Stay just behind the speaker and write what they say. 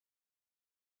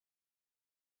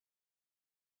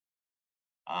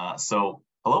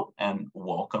Hello and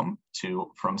welcome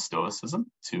to From Stoicism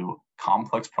to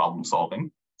Complex Problem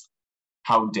Solving,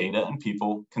 How Data and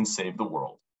People Can Save the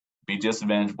World. BGS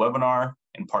Advantage webinar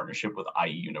in partnership with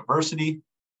IE University.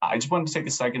 I just wanted to take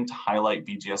a second to highlight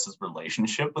BGS's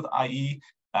relationship with IE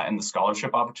and the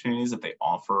scholarship opportunities that they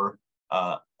offer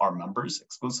our members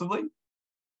exclusively.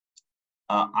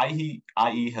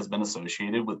 IE has been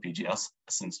associated with BGS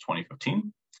since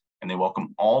 2015. And they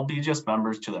welcome all BGS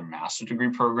members to their master's degree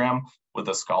program with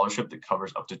a scholarship that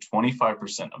covers up to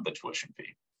 25% of the tuition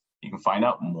fee. You can find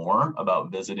out more about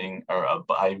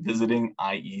by visiting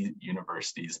IE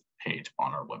University's page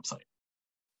on our website.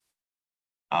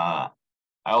 I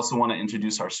also want to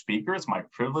introduce our speaker. It's my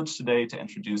privilege today to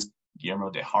introduce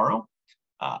Guillermo de Haro.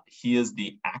 He is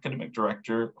the academic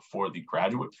director for the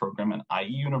graduate program at IE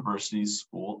University's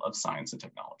School of Science and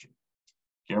Technology.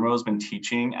 Guillermo has been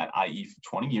teaching at IE for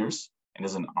 20 years and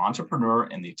is an entrepreneur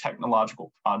in the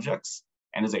technological projects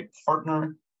and is a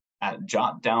partner at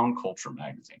Jot Down Culture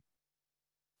magazine.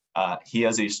 He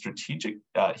was a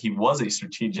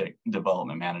strategic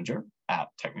development manager at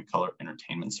Technicolor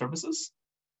Entertainment Services,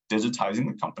 digitizing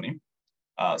the company,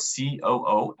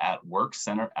 COO at Work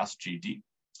Center SGD,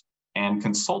 and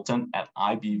consultant at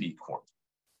IBV Corp.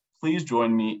 Please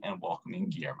join me in welcoming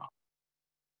Guillermo.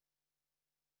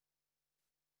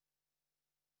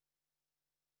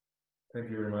 Thank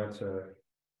you very much.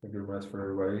 Thank you very much for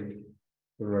everybody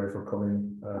for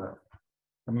coming.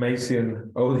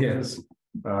 Amazing audience.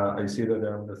 I see that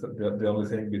I'm the only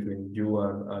thing between you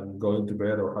and going to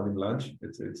bed or having lunch.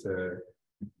 It's a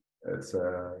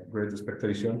great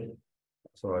expectation.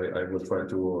 So I will try to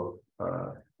do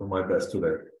my best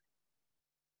today.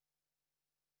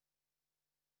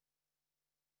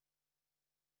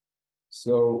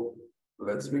 So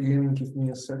let's begin. Give me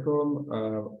a second.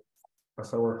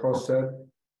 As our host said,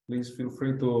 please feel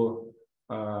free to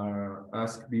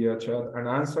ask via chat and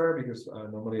answer, because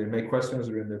normally I make questions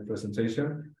during the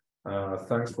presentation.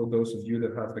 Thanks for those of you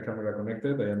that have the camera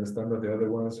connected. I understand that the other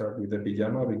ones are with the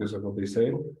pajama because of what they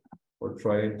say, or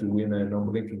trying to win a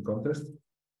non-blinking contest.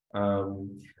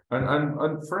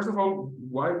 And first of all,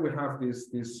 why we have this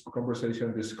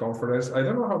conversation, this conference? I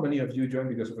don't know how many of you joined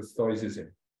because of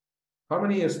Stoicism. How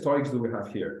many Stoics do we have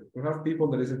here? We have people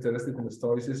that is interested in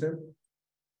Stoicism.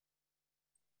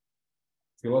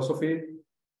 Philosophy,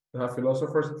 we have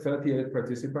philosophers, 38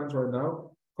 participants right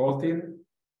now. Coltin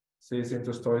says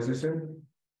into Stoicism.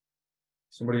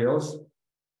 Somebody else?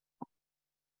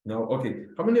 No, okay.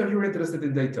 How many of you are interested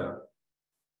in data?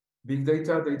 Big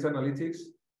data, data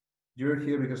analytics. You're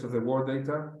here because of the word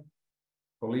data.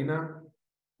 Paulina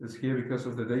is here because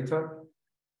of the data.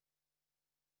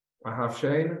 I have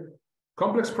Shane.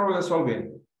 Complex problem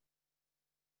solving.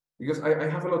 Because I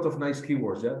have a lot of nice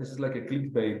keywords, yeah? This is like a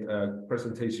clickbait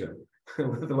presentation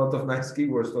with a lot of nice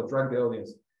keywords to attract the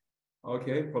audience.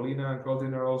 Okay, Paulina and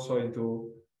Colton are also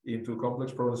into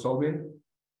complex problem solving.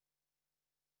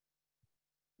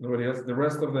 Nobody else? The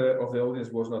rest of the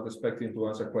audience was not expecting to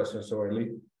answer questions so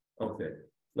early. Okay,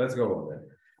 let's go on then.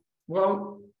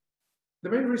 Well, the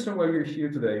main reason why we're here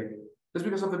today is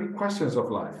because of the big questions of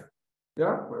life.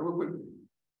 Yeah?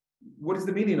 What is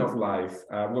the meaning of life?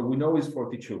 What we know is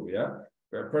 42, yeah?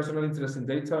 Personal interest in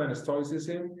data and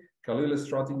Stoicism, Khalil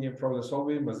strategy and problem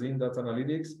solving, Mazin data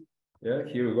analytics. Yeah,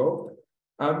 here we go.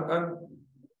 And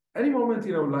any moment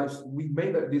in our lives, we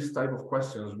made this type of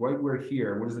questions. Why we're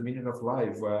here? What is the meaning of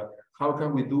life? How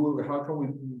can we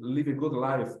live a good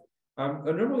life? And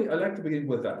normally I like to begin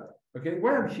with that. Okay,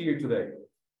 why I'm here today?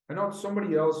 And not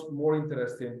somebody else more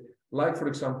interesting, like for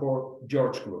example,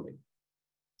 George Clooney.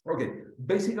 Okay,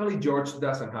 basically George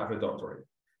doesn't have a doctorate.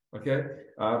 Okay,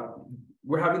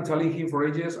 we have been telling him for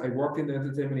ages. I worked in the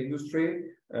entertainment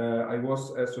industry. I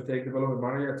was a strategic development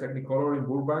manager at Technicolor in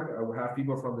Burbank. We have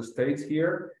people from the States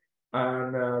here.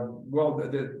 And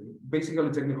basically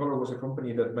Technicolor was a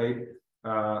company that made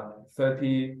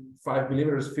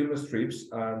 35mm film strips,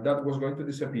 and that was going to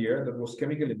disappear. That was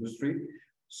chemical industry.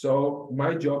 So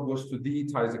my job was to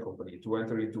digitize the company, to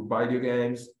enter into video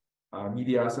games,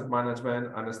 media asset management,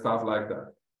 and stuff like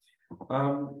that.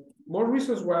 More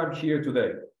reasons why I'm here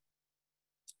today.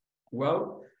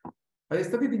 Well, I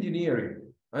studied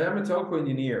engineering. I am a telco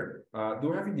engineer. Do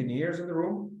we have engineers in the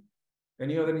room?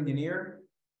 Any other engineer?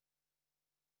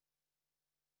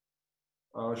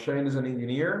 Shane is an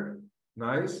engineer.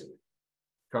 Nice.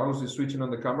 Carlos is switching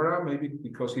on the camera, maybe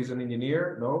because he's an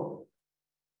engineer. No?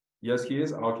 Yes, he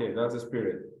is. Okay, that's the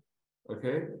spirit.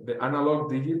 Okay, the analog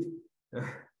digit.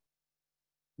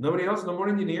 Nobody else? No more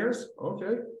engineers?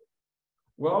 Okay.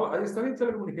 Well, I studied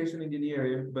telecommunication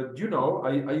engineering, but you know,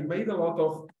 I made a lot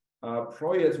of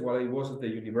projects while I was at the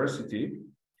university.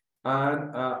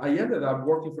 And I ended up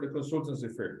working for a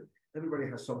consultancy firm. Everybody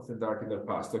has something dark in their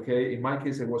past, okay? In my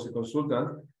case, I was a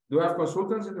consultant. Do I have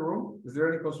consultants in the room? Is there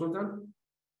any consultant?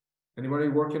 Anybody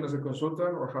working as a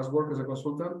consultant or has worked as a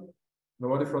consultant?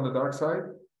 Nobody from the dark side?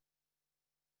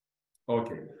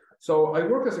 Okay. So I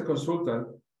work as a consultant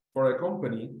for a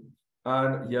company.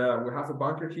 And yeah, we have a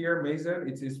banker here, Mason.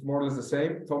 It's more or less the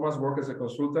same. Thomas worked as a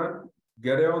consultant.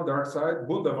 Gedeon, dark side.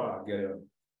 Wunderbar, Gedeon.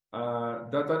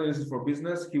 Data analysis for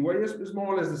business. Kiwayas is more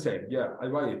or less the same. Yeah, I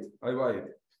buy it. I buy it.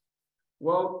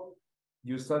 Well,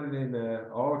 you studied in,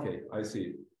 okay, I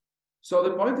see. So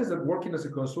the point is that working as a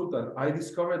consultant, I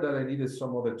discovered that I needed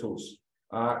some other tools.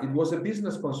 It was a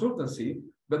business consultancy,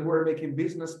 but we're making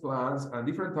business plans and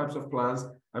different types of plans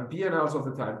and P&Ls of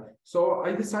the time. So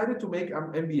I decided to make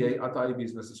an MBA at IE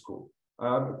Business School.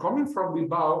 Coming from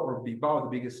Bilbao, the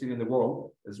biggest city in the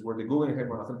world, is where the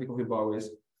Guggenheim and Atlético Bilbao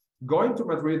is. Going to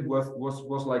Madrid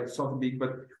was like something big,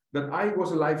 but I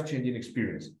was a life-changing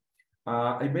experience.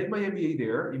 I made my MBA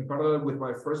there in parallel with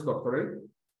my first doctorate.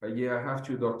 Yeah, I have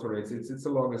 2 doctorates. It's a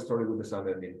long story with the sun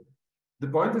ending. The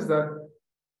point is that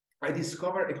I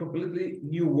discovered a completely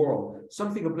new world,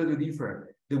 something completely different.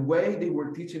 The way they were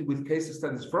teaching with case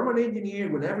studies from an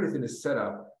engineer when everything is set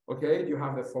up. Okay, you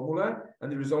have the formula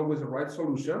and there is always a right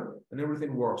solution and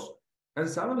everything works. And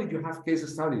suddenly you have case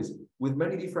studies with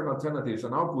many different alternatives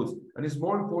and outputs. And it's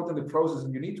more important the process,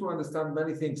 and you need to understand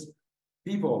many things.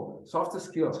 People, soft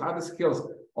skills, hard skills,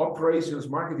 operations,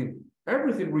 marketing,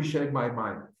 everything reshaped my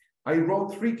mind. I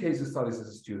wrote 3 case studies as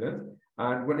a student,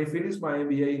 and when I finished my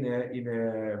MBA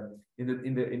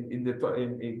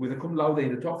with a cum laude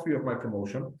in the top 3 of my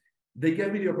promotion, they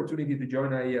gave me the opportunity to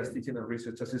join IE teaching and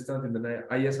research assistant in the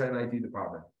IS and IT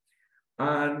department.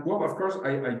 And well, of course,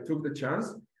 I took the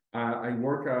chance. I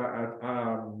worked at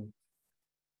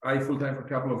IE full-time for a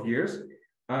couple of years.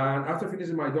 And after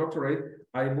finishing my doctorate,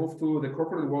 I moved to the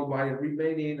corporate world by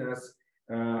remaining as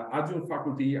adjunct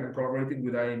faculty and collaborating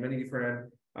with IE in many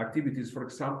different activities. For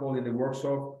example, in the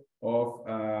workshop of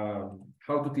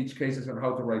how to teach cases and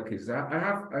how to write cases. I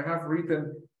have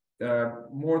written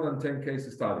more than 10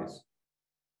 case studies.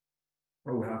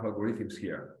 Oh, we have algorithms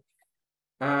here.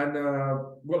 And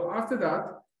well, after that,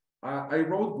 I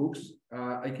wrote books.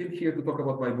 I came here to talk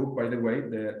about my book, by the way.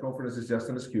 The conference is just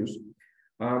an excuse.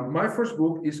 My first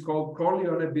book is called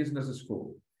Corleone Business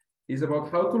School. It's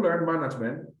about how to learn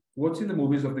management, watching the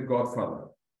movies of The Godfather.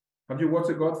 Have you watched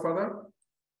The Godfather?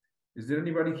 Is there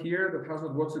anybody here that has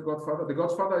not watched The Godfather? The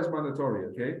Godfather is mandatory,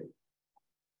 okay?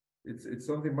 It's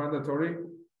something mandatory.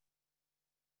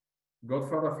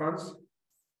 Godfather fans?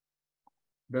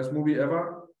 Best movie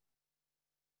ever?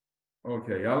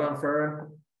 Okay, Alan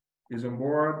Farren is on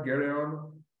board, Gary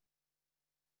on.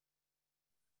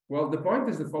 Well, the point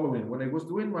is the following. When I was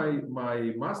doing my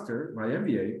master, my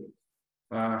MBA,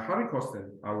 Harry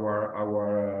Costin,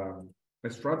 our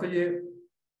strategy,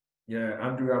 yeah,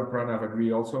 Andrew and Pranav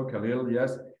agree also, Khalil,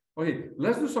 yes. Okay,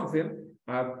 let's do something.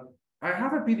 I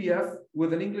have a PDF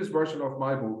with an English version of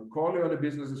my book, Corleone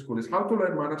Business School. It's how to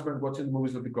learn management watching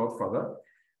movies of The Godfather.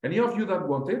 Any of you that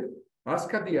want it,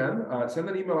 ask at the end, send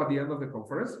an email at the end of the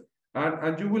conference,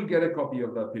 and you will get a copy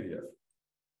of that PDF.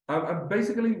 And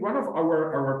basically, one of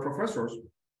our professors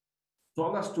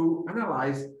told us to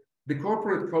analyze the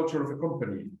corporate culture of a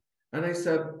company. And I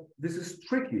said, this is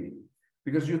tricky,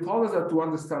 because you told us that to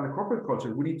understand the corporate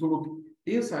culture, we need to look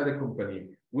inside the company.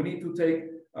 We need to take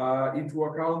into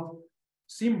account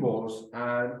symbols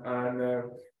and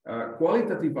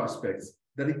qualitative aspects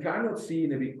that you cannot see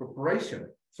in a big corporation.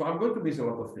 So I'm going to miss a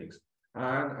lot of things.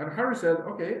 And Harry said,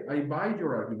 okay, I buy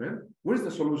your argument. What is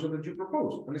the solution that you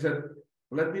propose? And he said,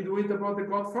 let me do it about The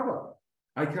Godfather.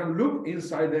 I can look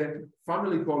inside the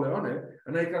family Corleone,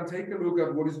 and I can take a look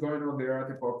at what is going on there at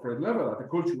the corporate level, at the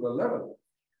cultural level.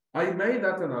 I made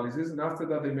that analysis, and after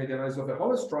that, I made an analysis of the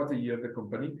whole strategy of the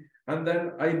company, and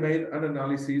then I made an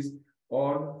analysis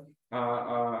on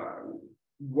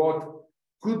what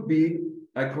could be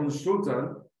a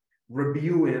consultant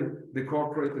reviewing the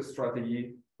corporate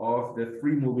strategy of the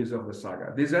 3 movies of the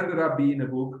saga. This ended up being a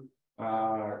book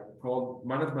called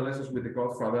Management Lessons with The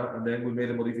Godfather, and then we made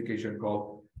a modification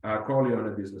called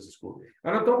Corleone Business School.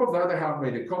 And on top of that, I have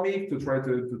made a comic to try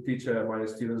to teach my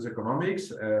students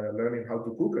economics, learning how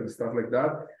to cook and stuff like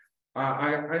that.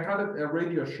 I had a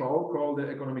radio show called The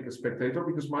Economic Spectator,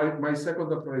 because my second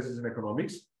doctorate is in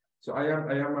economics. So I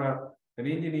am an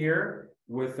engineer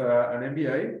with an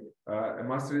MBA, a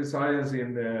master in science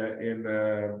in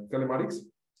telematics,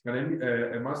 and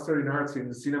a master in arts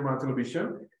in cinema and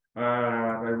television.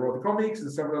 I wrote comics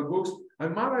and several books.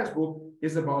 And my last book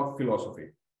is about philosophy.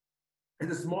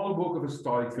 It's a small book of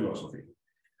Stoic philosophy.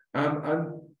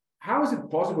 And how is it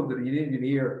possible that an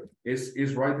engineer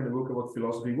is writing a book about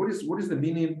philosophy? What is the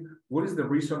meaning? What is the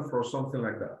reason for something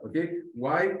like that? Okay,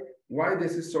 why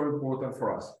this is so important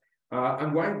for us,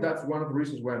 and why that's one of the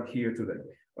reasons why I'm here today.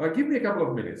 Give me a couple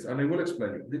of minutes, and I will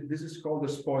explain you. This is called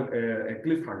a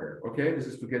cliffhanger. Okay, this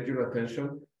is to get your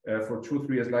attention for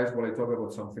 2-3 slides while I talk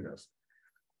about something else.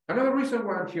 Another reason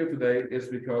why I'm here today is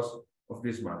because of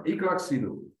this man, Iklak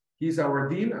Sidhu. He's our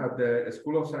dean at the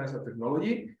School of Science and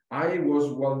Technology. I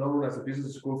was well known as a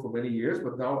business school for many years,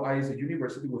 but now I is a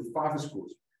university with 5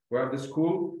 schools. We have the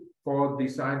School for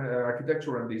Design,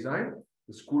 Architecture and Design,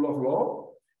 the School of Law.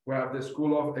 We have the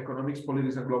School of Economics,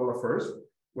 Politics and Global Affairs.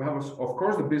 We have, of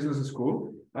course, the Business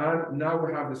School. And now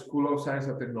we have the School of Science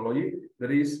and Technology that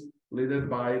is led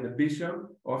by the vision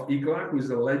of Iklak, who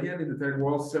is a legend in the tech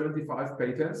world, 75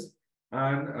 patents.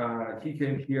 And he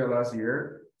came here last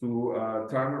year to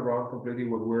turn around completely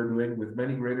what we're doing with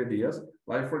many great ideas,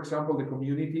 like, for example, the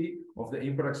community of the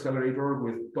Impact Accelerator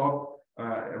with top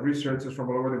researchers from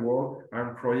all over the world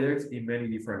and projects in many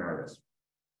different areas.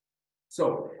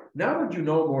 So now that you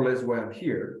know more or less why I'm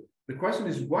here, the question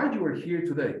is why you are here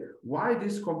today? Why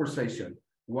this conversation?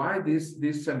 Why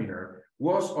this seminar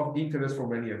was of interest for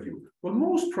many of you? Well,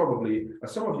 most probably,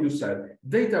 as some of you said,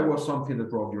 data was something that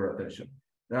brought your attention.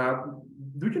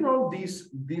 Do you know these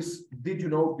did you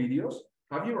know videos?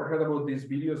 Have you ever heard about these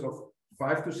videos of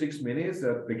 5 to 6 minutes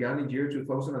that began in year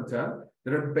 2010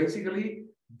 that are basically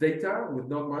data with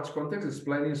not much context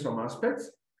explaining some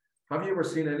aspects? Have you ever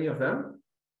seen any of them?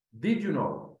 Did you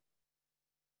know?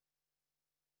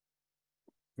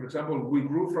 For example, we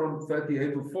grew from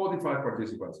 38 to 45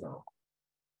 participants now.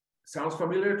 Sounds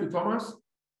familiar to Thomas?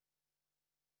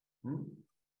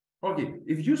 Okay,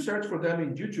 if you search for them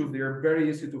in YouTube, they are very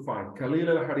easy to find. Khalil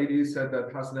El-Hariri said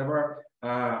that has never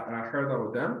heard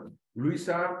about them.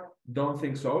 Luisa, don't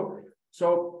think so.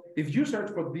 So if you search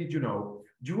for Did You Know,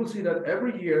 you will see that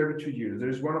every year, every 2 years, there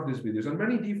is one of these videos, and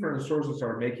many different sources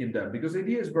are making them because the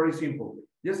idea is very simple.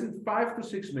 Just in 5 to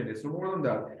 6 minutes, no more than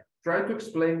that, try to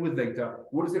explain with data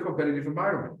what is the competitive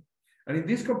environment. And in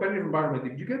this competitive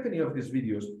environment, if you get any of these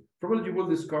videos, probably you will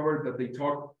discover that they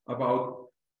talk about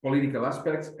political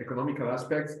aspects, economical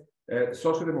aspects,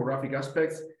 socio-demographic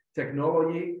aspects,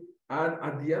 technology, and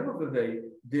at the end of the day,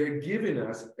 they're giving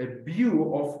us a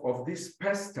view of this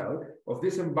pestle, of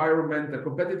this environment, the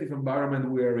competitive environment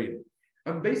we are in,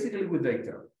 and basically with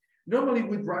data. Normally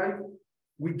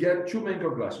we get 2 main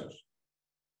conclusions.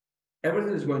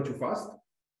 Everything is going too fast,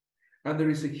 and there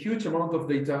is a huge amount of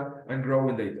data and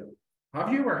growing data.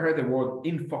 Have you ever heard the word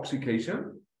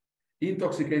infoxication?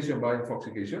 Intoxication by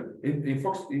infoxication,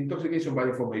 intoxication by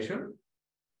information.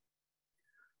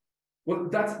 Well,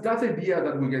 that's the idea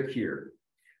that we get here.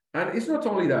 And it's not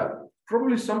only that,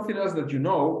 probably something else that you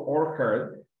know or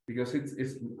heard, because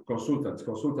it's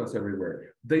consultants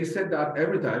everywhere. They said that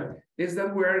every time, is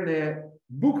that we're in a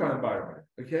VUCA environment,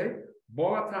 okay?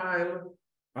 Volatile,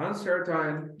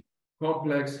 uncertain,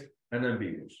 complex, and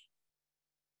ambiguous.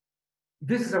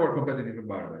 This is our competitive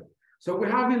environment. So we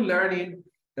have been learning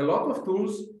a lot of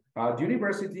tools at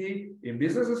university, in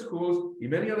business schools, in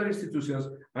many other institutions,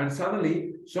 and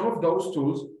suddenly some of those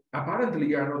tools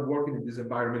apparently are not working in this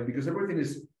environment because everything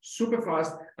is super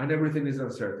fast and everything is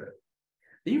uncertain.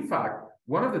 In fact,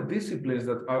 one of the disciplines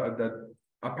that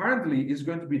apparently is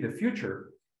going to be the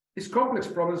future is complex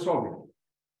problem solving.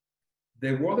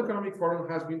 The World Economic Forum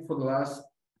has been for the last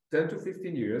 10 to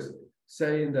 15 years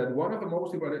saying that one of the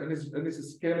most important, and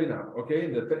it's scaling up, okay?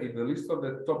 In the list of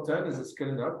the top 10 is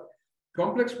scaling up.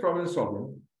 Complex problem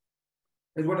solving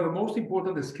is one of the most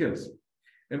important skills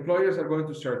employers are going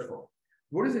to search for.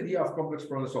 What is the idea of complex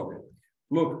problem solving?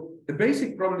 Look, a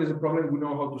basic problem is a problem we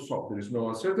know how to solve. There is no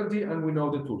uncertainty and we know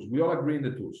the tools. We all agree in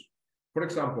the tools. For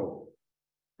example,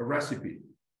 a recipe,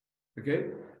 okay?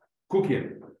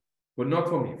 Cooking, but not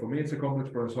for me. For me, it's a complex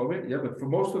problem solving, yeah, but for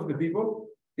most of the people,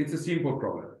 it's a simple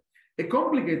problem. A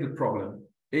complicated problem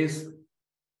is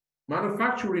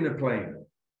manufacturing a plane.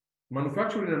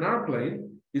 Manufacturing an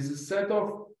airplane is a set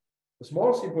of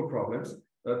small, simple problems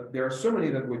that there are so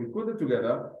many that when you put it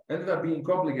together, ended up being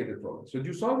complicated problems. So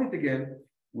you solve it again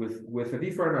with a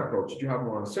different approach. You have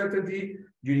more uncertainty,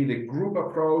 you need a group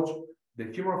approach, the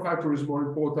human factor is more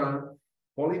important,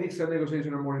 politics and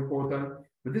negotiation are more important,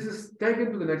 but this is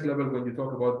taken to the next level when you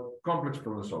talk about complex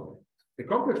problem solving. A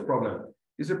complex problem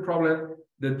is a problem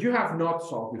that you have not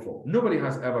solved before. Nobody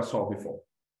has ever solved before.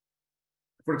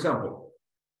 For example,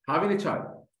 having a child.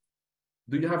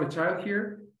 Do you have a child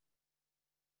here?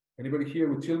 Anybody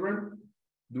here with children?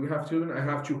 Do we have children? I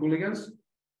have 2 hooligans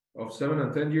of 7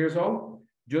 and 10 years old.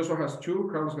 Joshua has 2,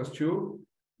 Carlos has 2.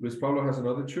 Luis Pablo has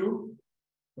another 2.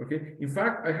 Okay. In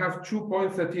fact, I have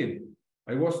 2.13.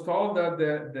 I was told that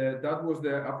that was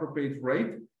the appropriate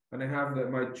rate, and I have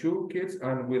my 2 kids,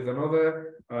 and with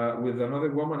another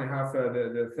woman, I have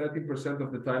the 30%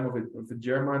 of the time of a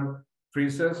German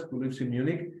princess who lives in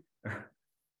Munich.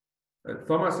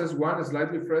 Thomas says 1,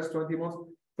 slightly fresh, 20 months.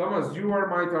 Thomas, you are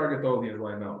my target audience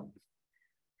right now.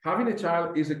 Having a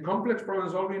child is a complex problem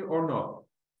solving or not?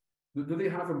 Do they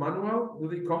have a manual? Do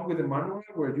they come with a manual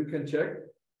where you can check?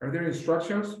 Are there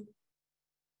instructions?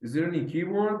 Is there any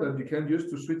keyword that you can use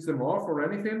to switch them off or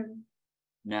anything?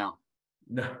 No.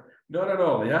 No, not at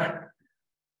all. Yeah.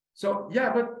 So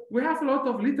yeah, but we have a lot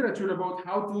of literature about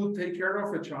how to take care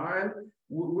of a child.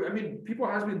 I mean, people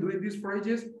have been doing this for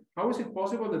ages. How is it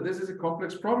possible that this is a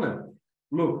complex problem?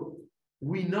 Look,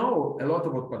 we know a lot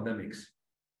about pandemics.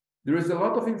 There is a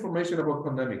lot of information about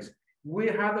pandemics. We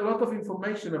had a lot of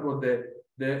information about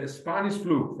the Spanish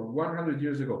flu from 100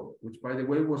 years ago, which, by the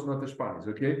way, was not the Spanish.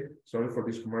 Okay, sorry for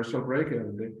this commercial break.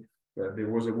 And there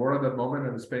was a war at that moment,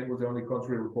 and Spain was the only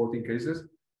country reporting cases,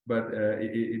 but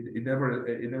it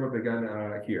never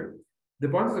began here. The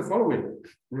point is the following: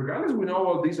 regardless, we know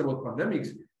all this about pandemics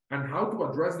and how to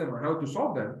address them and how to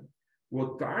solve them.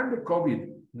 What turned the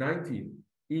COVID-19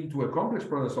 into a complex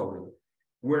problem solving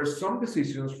were some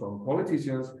decisions from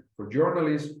politicians, for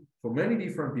journalists, for many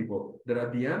different people that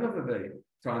at the end of the day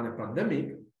turn a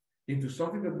pandemic into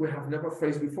something that we have never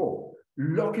faced before,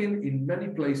 locking in many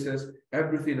places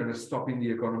everything and stopping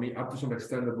the economy up to some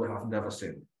extent that we have never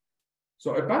seen.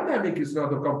 So a pandemic is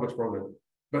not a complex problem,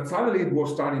 but suddenly it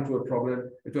was turning into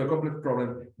a complex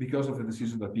problem because of the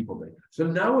decisions that people made. So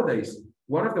nowadays,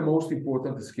 one of the most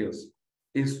important skills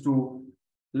is to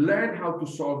learn how to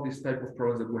solve this type of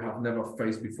problems that we have never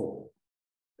faced before.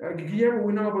 Guillermo,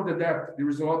 we know about the debt. There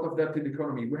is a lot of debt in the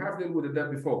economy. We have dealt with the debt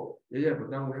before. Yeah, but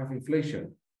now we have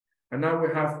inflation. And now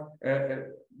we have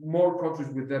more countries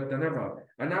with debt than ever.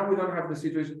 And now we don't have the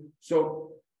situation.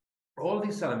 So all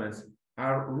these elements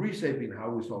are reshaping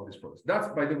how we solve these problems. That's,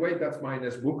 by the way, that's my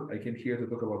next book. I came here to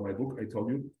talk about my book, I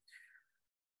told you.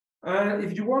 And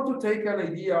if you want to take an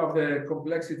idea of the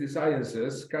complexity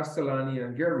sciences, Castellani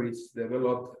and Gerritz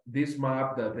developed this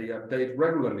map that they update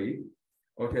regularly.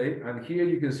 Okay, and here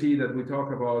you can see that we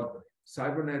talk about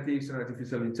cybernetics and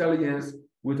artificial intelligence.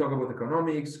 We talk about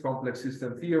economics, complex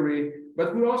system theory,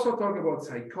 but we also talk about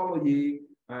psychology,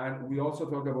 and we also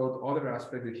talk about other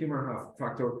aspects, the human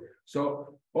factor.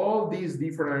 So all these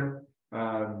different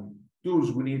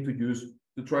tools we need to use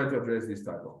to try to address this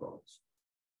type of problems.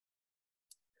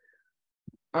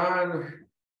 And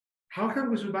how can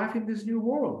we survive in this new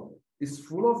world? It's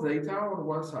full of data on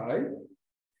one side.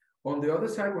 On the other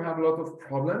side, we have a lot of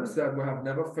problems that we have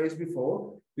never faced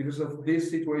before because of this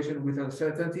situation with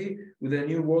uncertainty, with a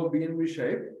new world being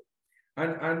reshaped.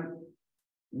 And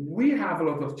we have a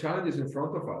lot of challenges in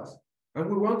front of us, and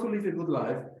we want to live a good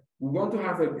life. We want to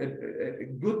have a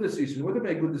good decision. We want to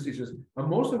make good decisions. And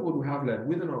most of what we have left,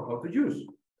 we don't know how to use.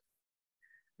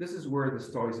 This is where the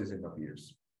Stoicism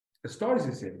appears.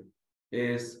 Stoicism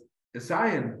is a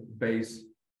science-based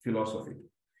philosophy.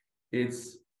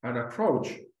 It's an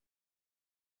approach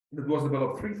that was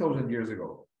developed 3,000 years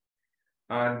ago.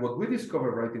 And what we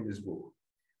discovered right in this book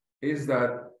is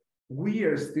that we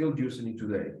are still using it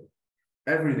today,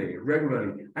 every day,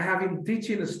 regularly. I have been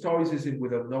teaching Stoicism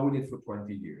without knowing it for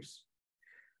 20 years.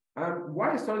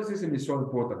 Why Stoicism is so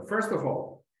important? First of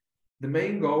all, the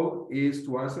main goal is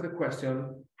to answer the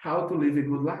question, how to live a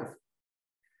good life,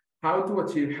 how to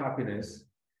achieve happiness,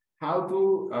 how to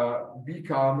be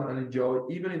calm and enjoy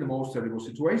even in the most terrible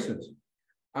situations.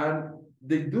 And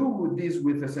they do this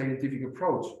with a scientific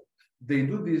approach. They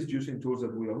do this using tools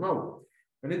that we all know.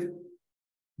 And it's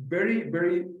very,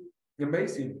 very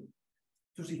amazing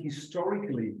to see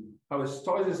historically how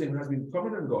Stoicism has been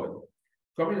coming and going.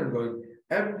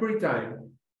 Every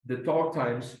time the talk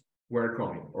times were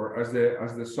coming, or as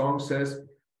the song says,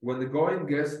 when the going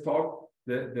gets talk,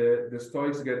 the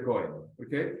Stoics get going.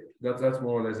 Okay, that's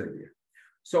more or less the idea.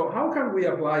 So how can we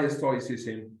apply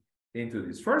Stoicism into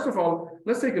this? First of all,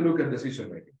 let's take a look at decision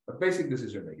making, basic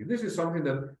decision making. This is something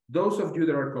that those of you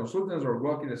that are consultants or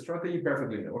working in strategy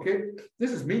perfectly know. Okay,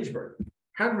 this is Minchberg,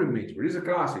 Henry Minchberg. He's a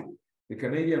classic, the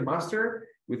Canadian master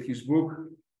with his book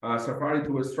Safari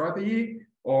to a Strategy,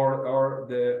 or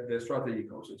the strategy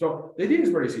concept. So the idea is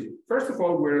very simple. First of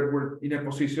all, we're in a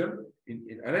position,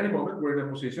 at any moment, we're in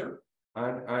a position,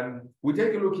 and we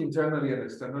take a look internally and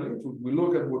externally. We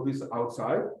look at what is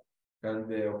outside and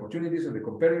the opportunities and the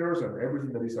competitors and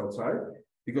everything that is outside,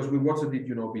 because we watch a Did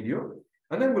You Know video.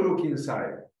 And then we look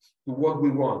inside to what we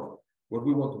want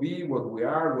to be, what we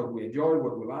are, what we enjoy,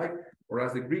 what we like, or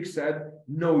as the Greeks said,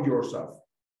 know yourself.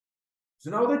 So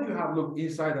now that you have looked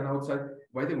inside and outside,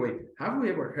 by the way, have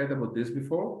we ever heard about this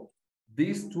before?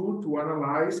 This tool to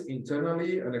analyze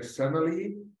internally and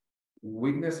externally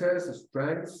weaknesses,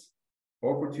 strengths,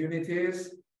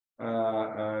 opportunities,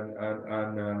 and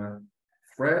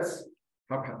threats.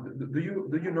 Do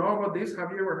you know about this?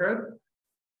 Have you ever heard?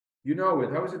 You know it.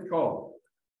 How is it called?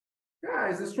 Yeah,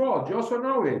 it's the SWOT. You also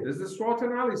know it. It's the SWOT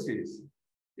analysis.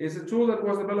 It's a tool that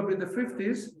was developed in the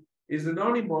 50s. It's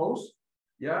anonymous.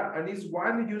 Yeah, and it's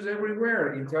widely used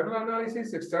everywhere. Internal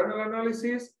analysis, external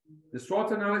analysis. The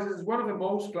SWOT analysis is one of the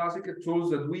most classic tools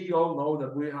that we all know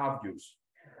that we have used.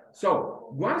 So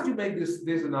once you make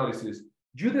this analysis,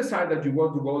 you decide that you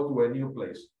want to go to a new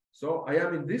place. So I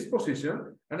am in this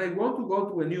position and I want to go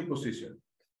to a new position.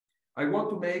 I want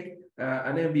to make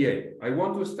an MBA. I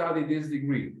want to study this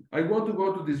degree. I want to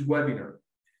go to this webinar.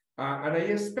 And I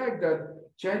expect that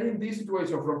changing this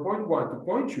situation from point 1 to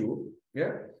point 2,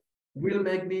 yeah, will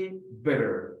make me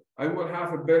better. I will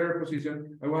have a better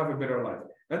position. I will have a better life.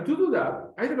 And to do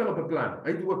that, I develop a plan.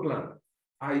 I do a plan.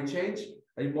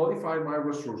 I modify my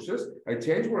resources. I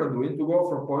change what I'm doing to go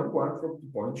from point 1 to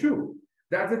point 2.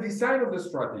 That's the design of the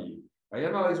strategy. I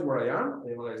analyze where I am.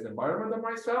 I analyze the environment of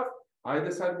myself. I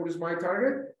decide what is my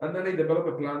target, and then I develop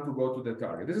a plan to go to the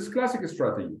target. This is classic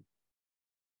strategy.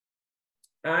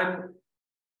 And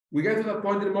we get to that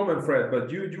point in a moment, Fred, but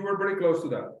you were very close to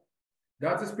that.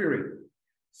 That's the spirit.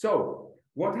 So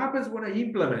what happens when I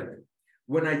implement?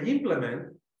 When I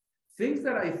implement things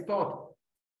that I thought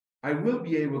I will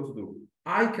be able to do,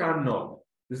 I cannot.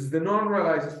 This is the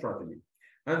non-realized strategy.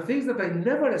 And things that I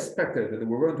never expected that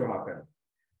were going to happen,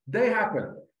 they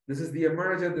happen. This is the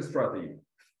emergent strategy.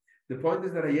 The point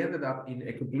is that I ended up in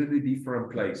a completely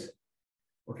different place.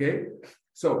 Okay?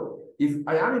 So if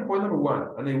I am in point number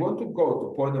 1 and I want to go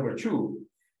to point number 2,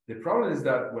 the problem is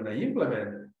that when I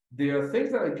implement, there are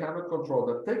things that I cannot control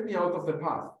that take me out of the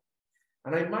path.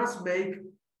 And I must make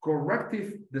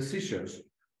corrective decisions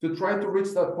to try to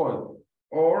reach that point.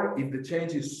 Or if the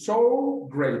change is so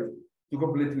great, to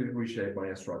completely reshape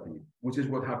my strategy, which is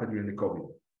what happened during the COVID.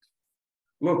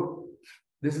 Look,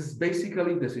 this is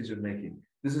basically decision making.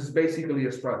 This is basically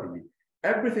a strategy.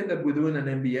 Everything that we do in an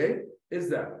MBA is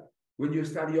that when you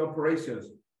study operations,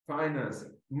 finance,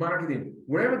 marketing,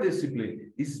 whatever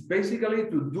discipline, is basically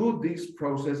to do this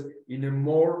process in a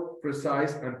more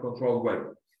precise and controlled way.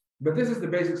 But this is the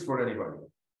basics for anybody.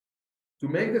 To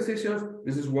make decisions,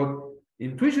 this is what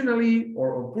intuitionally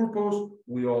or on purpose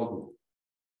we all do.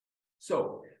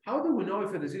 So how do we know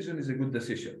if a decision is a good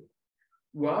decision?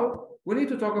 Well, we need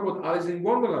to talk about Alice in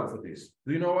Wonderland for this.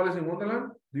 Do you know Alice in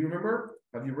Wonderland? Do you remember?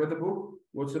 Have you read the book?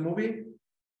 What's the movie?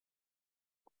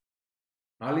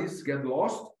 Alice gets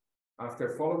lost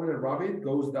after following a rabbit,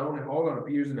 goes down a hole and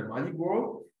appears in a magic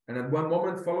world. And at one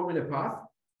moment, following a path,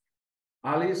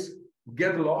 Alice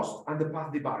gets lost and the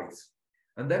path divides.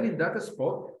 And then in that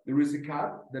spot, there is a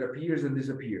cat that appears and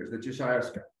disappears, the Cheshire's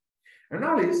cat. And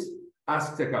Alice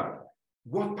asks the cat,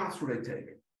 what path should I take?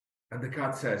 And the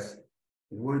cat says,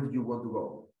 where do you want to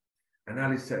go? And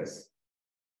Alice says,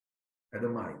 I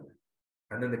don't mind.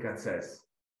 And then the cat says,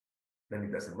 then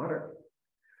it doesn't matter.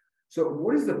 So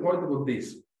what is the point about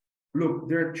this? Look,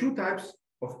 there are 2 types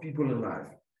of people in life.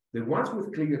 The ones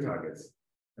with clear targets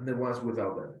and the ones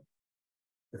without them.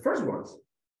 The first ones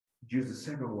use the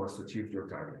second ones to achieve your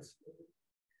targets.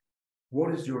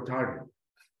 What is your target?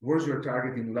 What is your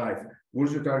target in life? What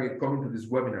is your target coming to this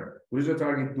webinar? What is your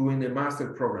target doing a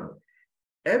master program?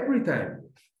 Every time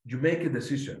you make a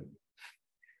decision,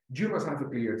 you must have a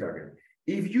clear target.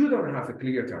 If you don't have a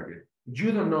clear target,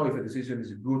 you don't know if a decision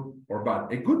is good or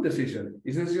bad. A good decision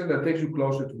is a decision that takes you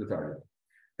closer to the target.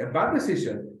 A bad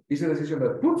decision is a decision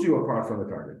that puts you apart from the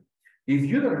target. If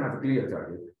you don't have a clear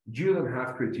target, you don't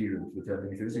have criteria to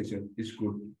determine if a decision is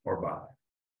good or bad.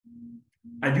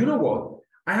 And you know what?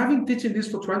 I have been teaching this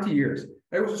for 20 years.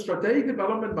 I was a strategic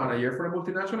development manager for a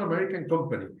multinational American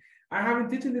company. I have been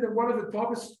teaching it at one of the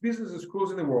top business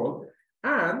schools in the world.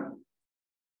 And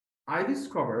I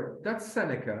discovered that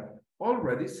Seneca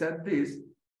already said this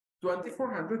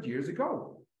 2,400 years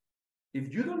ago.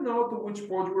 If you don't know to which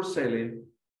port you are sailing,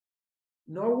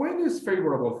 no wind is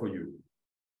favorable for you.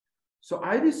 So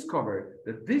I discovered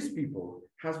that these people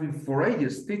has been for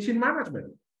ages teaching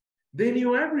management. They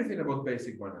knew everything about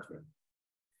basic management.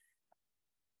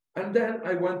 And then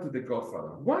I went to the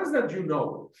Godfather. Once that you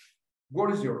know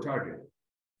what is your target,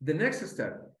 the next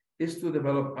step is to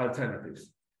develop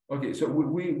alternatives. Okay, so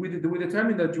we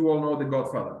determined that you all know the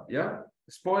Godfather, yeah?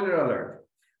 Spoiler alert.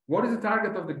 What is the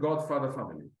target of the Godfather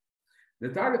family? The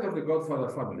target of the Godfather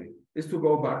family is to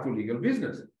go back to legal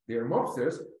business. They are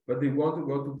mobsters, but they want to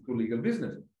go to legal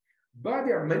business. But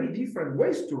there are many different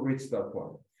ways to reach that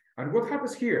point. And what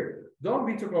happens here? Don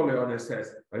Vito Corleone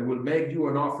says, I will make you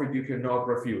an offer you cannot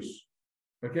refuse.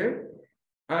 Okay?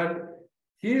 And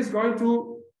he is going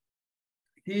to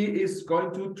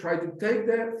try to take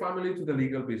the family to the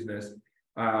legal business.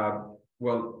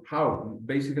 Well, how?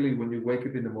 Basically, when you wake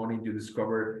up in the morning, you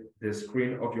discover the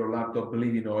screen of your laptop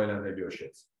bleeding oil under your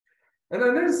sheets. And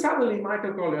then suddenly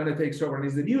Michael Corleone takes over and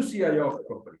is the new CIO of the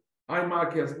company.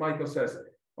 Michael says,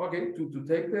 okay, to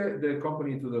take the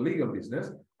company to the legal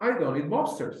business, I don't need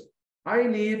mobsters. I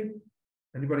need,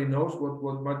 anybody knows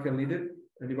what Michael needed?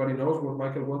 Anybody knows what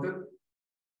Michael wanted?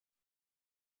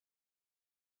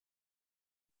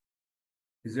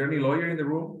 Is there any lawyer in the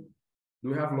room? Do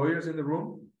we have lawyers in the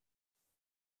room?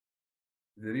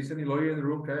 If there is any lawyer in the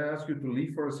room, can I ask you to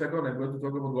leave for a second? I'm going to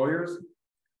talk about lawyers.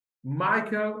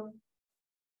 Michael,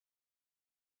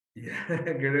 yeah,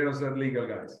 Guerrero said legal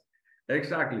guys.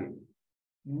 Exactly.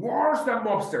 Worse than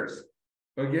mobsters.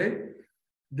 Okay?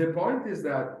 The point is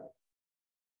that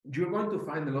you're going to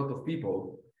find a lot of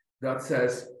people that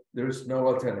says there is no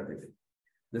alternative.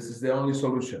 This is the only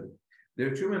solution.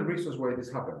 There are two main reasons why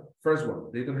this happened. First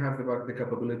one, they don't have the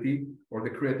capability or the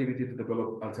creativity to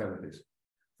develop alternatives.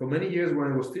 For many years,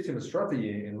 when I was teaching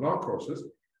strategy in law courses,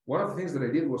 one of the things that I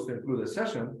did was to include a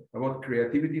session about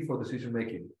creativity for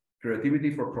decision-making,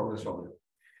 creativity for problem solving.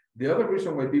 The other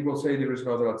reason why people say there is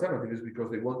no other alternative is because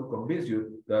they want to convince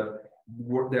you that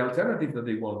the alternative that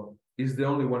they want is the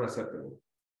only one acceptable.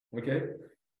 Okay?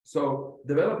 So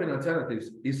developing alternatives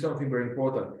is something very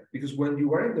important, because when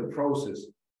you are in the process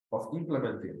of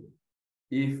implementing,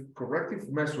 if corrective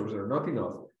measures are not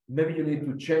enough, maybe you need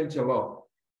to change a lot.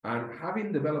 And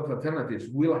having developed alternatives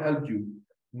will help you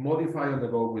modify on the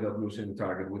go without losing the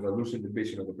target, without losing the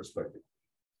vision of the perspective.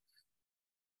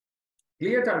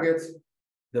 Clear targets,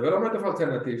 development of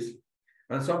alternatives,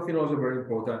 and something also very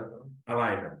important,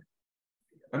 alignment.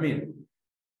 I mean,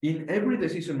 in every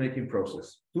decision-making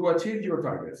process, to achieve your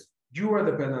targets, you are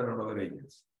dependent on other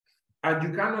agents, and you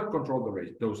cannot control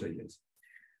those agents.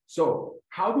 So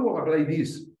how do I apply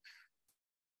this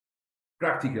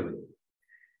practically?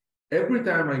 Every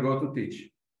time I go to teach,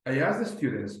 I ask the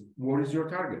students, what is your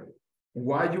target?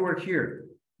 Why you are here?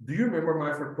 Do you remember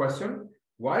my first question?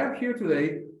 Why I'm here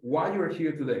today? Why you're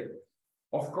here today?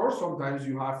 Of course, sometimes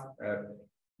you have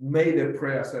made a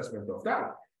pre-assessment of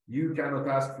that. You cannot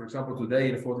ask, for example, today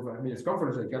in a 45 minutes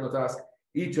conference, I cannot ask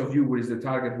each of you what is the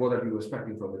target, what are you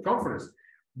expecting from the conference?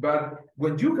 But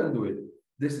when you can do it,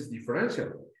 this is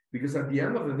differential, because at the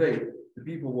end of the day, the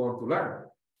people want to learn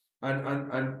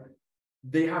and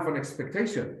they have an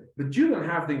expectation, but you don't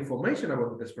have the information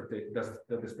about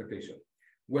that expectation.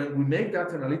 When we make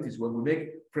data analytics, when we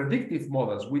make predictive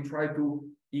models, we try to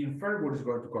infer what is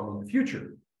going to come in the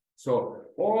future. So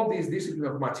all these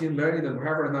disciplines of machine learning that we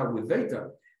have right now with data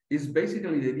is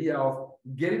basically the idea of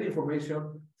getting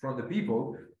information from the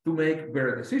people to make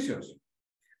better decisions.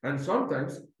 And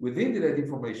sometimes within the data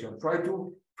information, try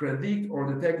to predict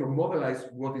or detect or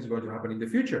modelize what is going to happen in the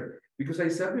future. Because I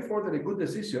said before that a good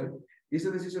decision is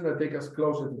a decision that takes us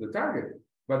closer to the target.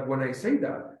 But when I say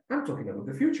that, I'm talking about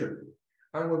the future.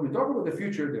 And when we talk about the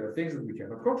future, there are things that we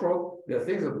cannot control, there are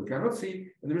things that we cannot see,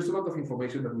 and there is a lot of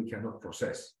information that we cannot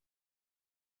process.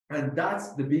 And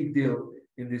that's the big deal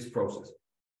in this process.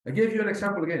 I gave you an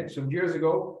example again. Some years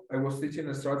ago, I was teaching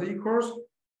a strategy course,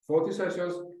 40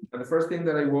 sessions, and the first thing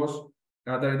that I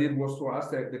did was to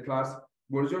ask the class,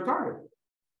 what is your target?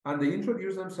 And they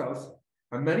introduced themselves,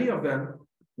 and many of them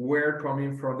were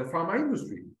coming from the pharma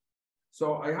industry.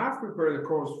 So I have prepared a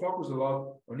course focused a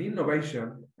lot on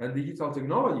innovation and digital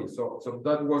technology. So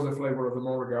that was the flavor of the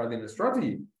moment regarding the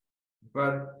strategy.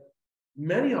 But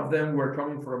many of them were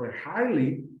coming from a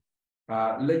highly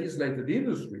legislated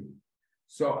industry.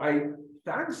 So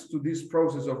thanks to this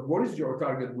process of what is your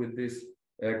target with this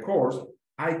course,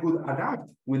 I could adapt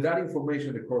with that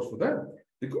information the course for them.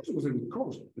 The course was a good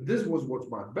course, but this was what's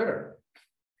much better.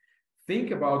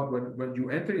 Think about when you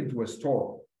enter into a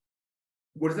store.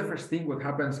 What is the first thing what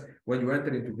happens when you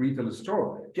enter into retail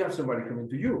store? You have somebody coming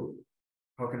to you.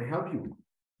 How can I help you?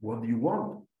 What do you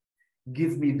want?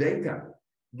 Give me data.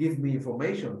 Give me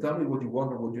information. Tell me what you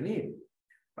want and what you need.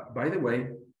 By the way,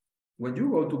 when you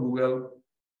go to Google,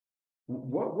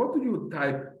 what do you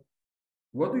type?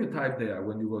 What do you type there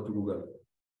when you go to Google?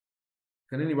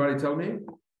 Can anybody tell me?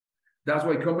 That's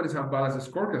why companies have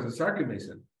balanced scorecards, exactly,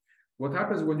 Mason. What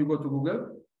happens when you go to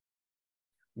Google?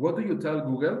 What do you tell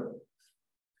Google?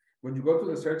 When you go to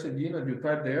the search engine and you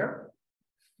type there,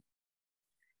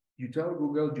 you tell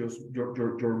Google just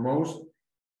your most,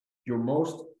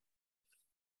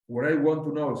 what I want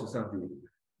to know is something.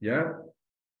 Yeah?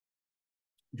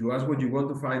 You ask what you want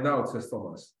to find out, says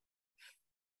Thomas.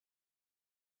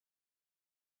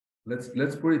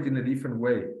 Let's put it in a different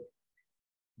way.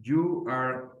 You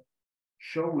are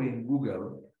showing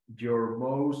Google your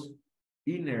most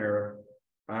inner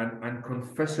and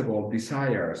unconfessable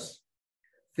desires,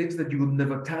 things that you would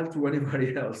never tell to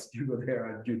anybody else. You go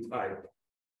there and you type.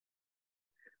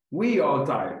 We all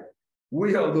type.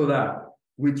 We all do that.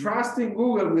 We trust in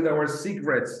Google with our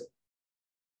secrets.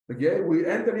 Okay, we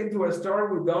enter into a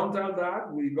store, we don't tell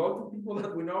that. We go to people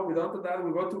that we know, we don't tell that.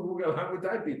 We go to Google and we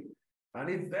type it. And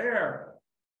it's there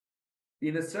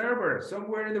in a server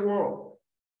somewhere in the world.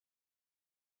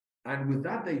 And with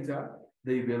that data,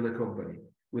 they build a company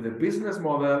with a business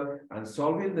model and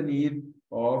solving the need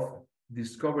of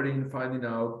discovering, finding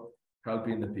out,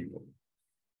 helping the people.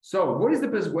 So what is the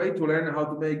best way to learn how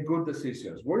to make good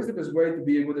decisions? What is the best way to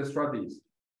be a good strategist?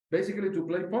 Basically to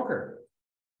play poker.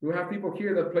 Do we have people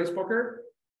here that plays poker?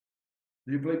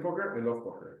 Do you play poker? I love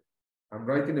poker. I'm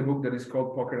writing a book that is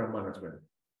called Poker and Management.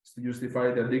 It's to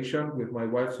justify the addiction with my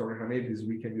wife. Sorry, honey, this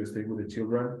weekend you stay with the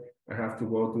children. I have to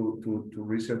go to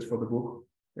research for the book.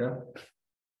 Yeah.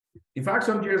 In fact,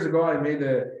 some years ago, I made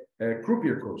a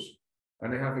croupier course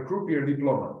and I have a croupier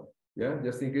diploma. Yeah,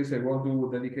 just in case I want to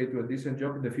dedicate to a decent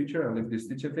job in the future and leave this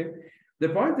teaching thing. The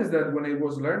point is that when I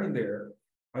was learning there,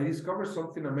 I discovered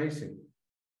something amazing.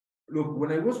 Look,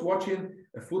 when I was watching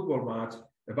a football match,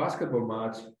 a basketball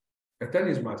match, a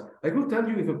tennis match, I could tell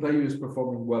you if a player is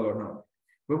performing well or not.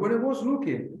 But when I was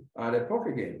looking at a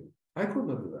poker game, I could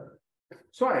not do that.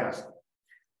 So I asked,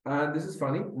 and this is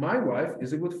funny, my wife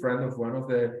is a good friend of one of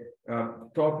the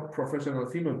top professional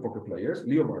female poker players,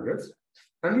 Leo Margaret,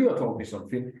 and Leo told me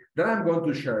something that I'm going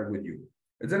to share with you.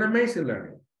 It's an amazing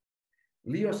learning.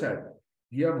 Leo said,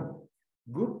 Guillermo,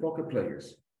 good poker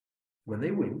players, when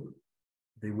they win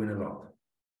a lot.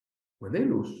 When they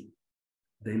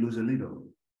lose a little.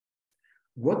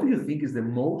 What do you think is the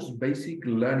most basic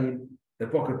learning a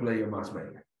poker player must make?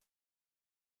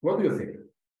 What do you think?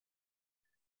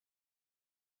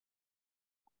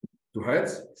 Two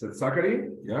heads, said Zachary.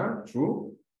 Yeah,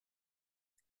 true.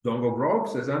 Don't go broke,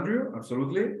 says Andrew.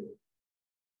 Absolutely.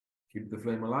 Keep the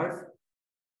flame alive.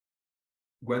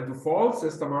 When to fall,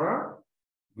 says Tamara.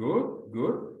 Good,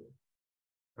 good.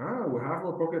 Ah, we have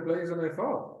more poker players than I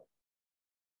thought.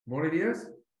 More ideas?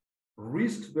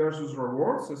 Risks versus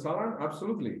rewards, says Alan.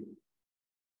 Absolutely.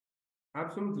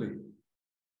 Absolutely.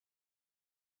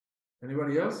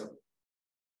 Anybody else?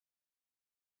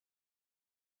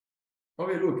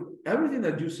 Okay, look, everything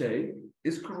that you say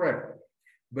is correct,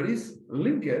 but it's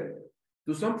linked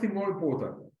to something more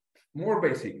important, more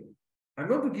basic. I'm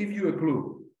going to give you a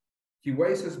clue. He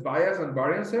weighs bias and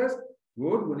variances.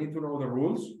 Good, we need to know the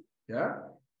rules. Yeah,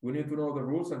 we need to know the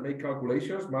rules and make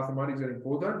calculations. Mathematics are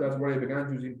important. That's why I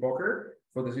began using poker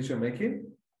for decision making.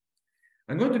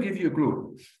 I'm going to give you a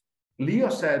clue. Leo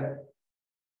said,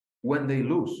 when they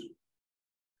lose.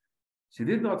 She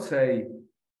did not say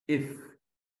if.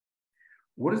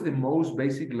 What is the most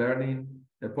basic learning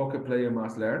a poker player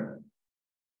must learn?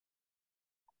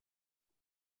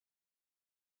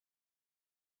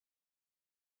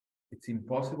 It's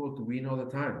impossible to win all the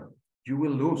time. You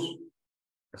will lose.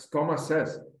 As Thomas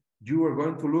says, you are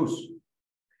going to lose.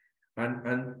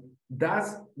 And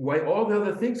that's why all the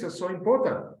other things are so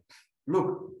important.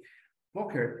 Look,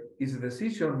 poker is a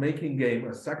decision-making game,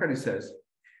 as Zachary says,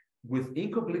 with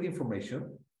incomplete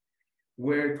information,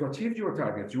 where to achieve your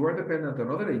targets, you are dependent on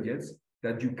other agents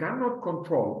that you cannot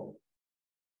control,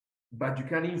 but you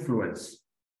can influence.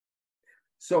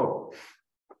 So,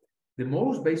 the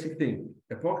most basic thing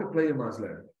a poker player must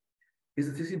learn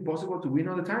is that it's impossible to win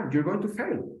all the time. You're going to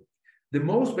fail. The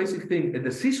most basic thing a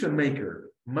decision maker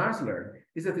must learn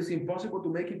is that it's impossible to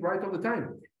make it right all the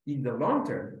time. In the long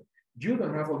term, you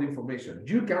don't have all the information.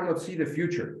 You cannot see the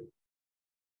future.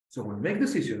 So when you make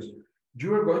decisions,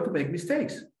 you are going to make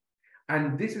mistakes.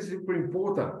 And this is super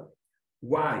important.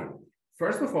 Why?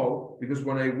 First of all, because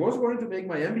when I was going to make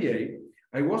my MBA,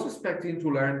 I was expecting to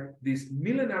learn this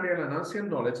millenarian and ancient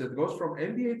knowledge that goes from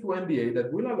MBA to MBA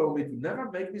that will allow me to never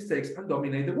make mistakes and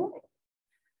dominate the world.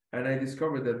 And I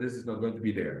discovered that this is not going to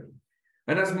be there.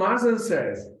 And as Mazen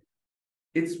says,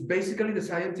 it's basically the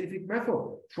scientific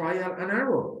method, trial and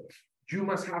error. You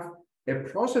must have a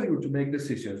procedure to make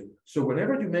decisions. So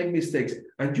whenever you make mistakes,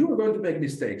 and you are going to make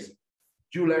mistakes,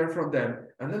 you learn from them,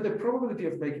 and then the probability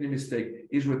of making a mistake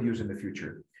is reduced in the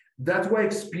future. That's why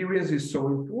experience is so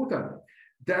important.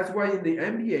 That's why in the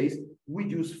MBAs, we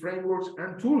use frameworks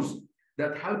and tools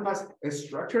that help us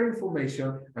structure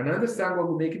information and understand when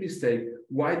we make a mistake,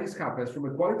 why this happens from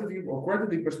a qualitative or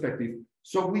quantitative perspective,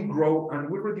 so we grow and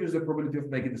we reduce the probability of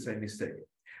making the same mistake.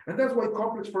 And that's why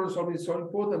complex problem solving is so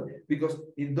important, because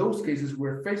in those cases,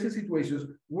 we're facing situations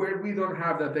where we don't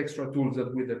have that extra tools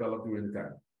that we developed during the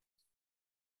time.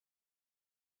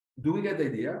 Do we get the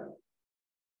idea?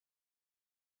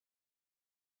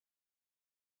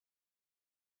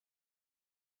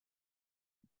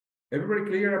 Everybody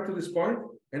clear up to this point?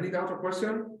 Any doubt or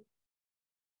question?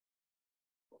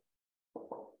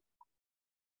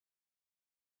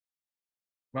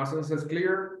 Mason says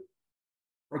clear.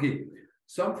 Okay,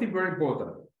 something very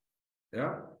important.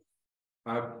 Yeah,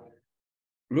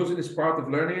 losing is part of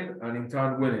learning, and in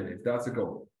time winning, if that's the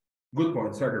goal. Good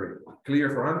point, Zachary. Clear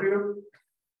for Andrew?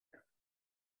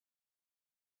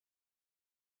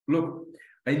 Look,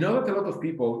 I know that a lot of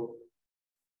people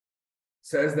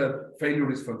says that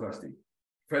failure is fantastic.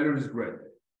 Failure is great.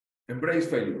 Embrace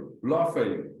failure. Love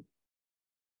failure.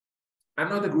 I'm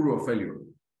not the guru of failure.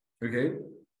 Okay?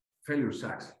 Failure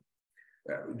sucks.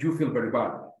 You feel very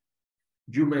bad.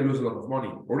 You may lose a lot of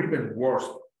money, or even worse.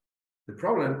 The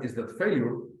problem is that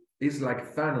failure is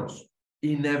like Thanos,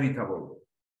 inevitable.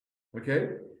 Okay?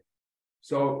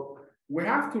 So we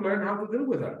have to learn how to deal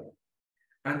with that.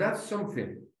 And that's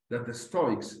something that the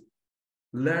Stoics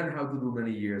learned how to do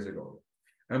many years ago.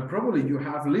 And probably you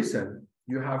have listened,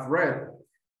 you have read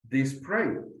this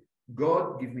prayer.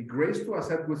 God, give me grace to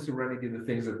accept with serenity the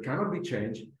things that cannot be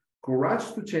changed, courage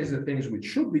to change the things which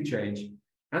should be changed,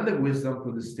 and the wisdom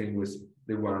to distinguish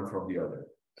the one from the other.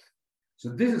 So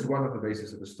this is one of the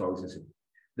bases of Stoicism,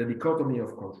 the dichotomy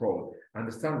of control.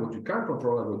 Understand what you can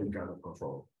control and what you cannot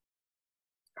control.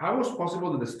 How was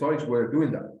possible that the Stoics were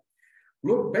doing that?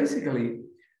 Look, basically,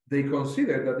 they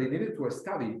considered that they needed to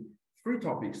study three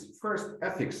topics. First,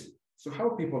 ethics. So how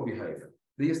people behave.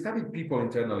 They studied people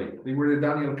internally. They were the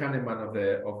Daniel Kahneman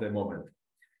of the moment.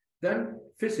 Then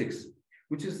physics,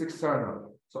 which is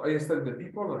external. So I studied the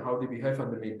people and how they behave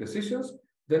and they make decisions.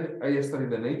 Then I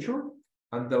studied the nature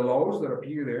and the laws that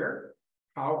appear there,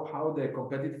 how the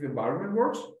competitive environment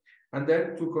works. And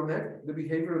then to connect the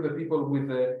behavior of the people with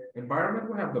the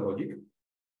environment, we have the logic.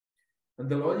 And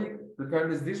the logic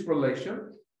determines this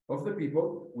relation of the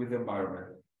people with the environment.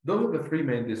 Those are the three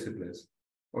main disciplines.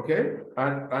 Okay?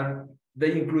 And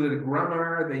they included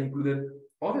grammar, they included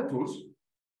other tools.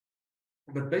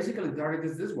 But basically, the target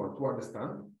is this one, to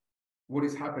understand what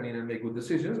is happening and make good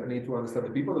decisions. I need to understand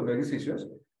the people that make decisions,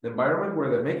 the environment where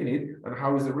they're making it, and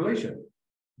how is the relation.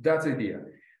 That's the idea.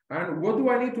 And what do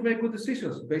I need to make good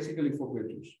decisions? Basically, four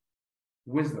virtues: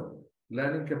 wisdom,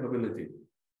 learning capability,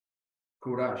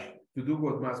 courage, to do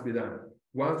what must be done.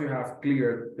 Once you have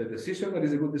cleared the decision that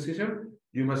is a good decision,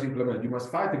 you must implement. You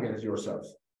must fight against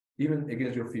yourselves, even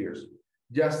against your fears.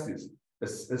 Justice, a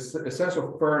sense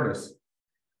of fairness,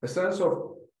 a sense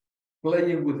of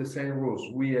playing with the same rules.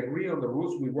 We agree on the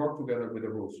rules, we work together with the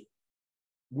rules.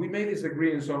 We may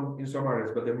disagree in some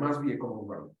areas, but there must be a common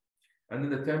ground. And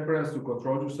then the temperance, to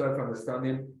control yourself,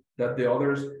 understanding that the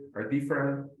others are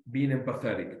different, being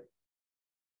empathetic.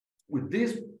 With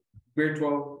these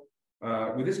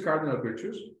with these cardinal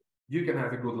virtues, you can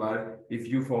have a good life if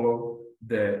you follow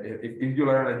if you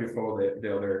learn and you follow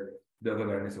the other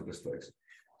learnings of the Stoics.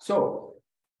 So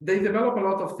they develop a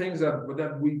lot of things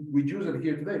that we use it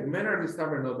here today. Men are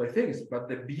discovered not by things, but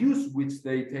the views which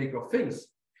they take of things.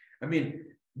 I mean,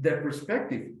 the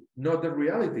perspective, not the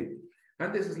reality.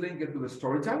 And this is linked to the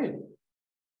storytelling.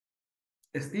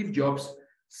 Steve Jobs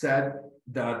said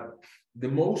that the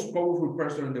most powerful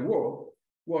person in the world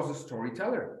was a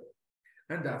storyteller.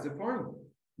 And that's the point.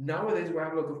 Nowadays, we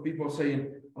have a lot of people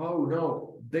saying, oh,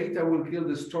 no, data will kill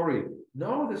the story.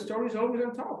 No, the story is always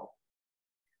on top.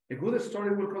 A good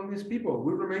story will convince people,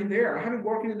 will remain there. I haven't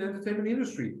worked in the entertainment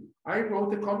industry. I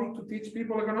wrote a comic to teach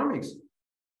people economics.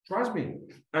 Trust me.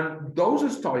 And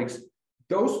those Stoics,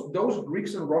 those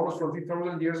Greeks and Romans from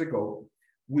 3,000 years ago,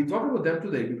 we talk about them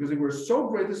today because they were so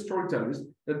great as storytellers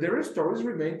that their stories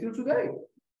remain till today.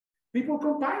 People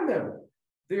compile them.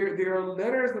 There are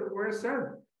letters that were sent.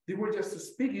 They were just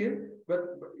speaking, but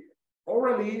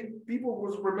orally, people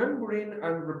was remembering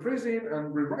and reprising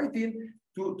and rewriting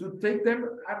to take them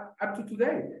up to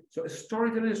today. So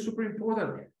storytelling is super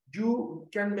important. You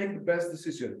can make the best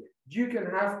decision. You can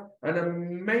have an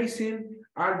amazing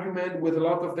argument with a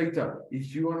lot of data.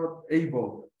 If you are not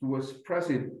able to express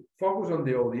it, focus on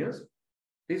the audience,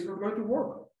 it's not going to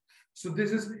work. So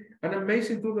this is an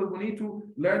amazing tool that we need to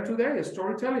learn today,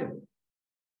 storytelling.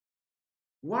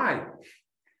 Why?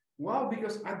 Well,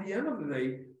 because at the end of the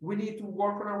day, we need to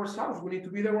work on ourselves. We need to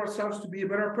be ourselves to be a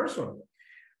better person.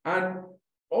 And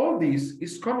all this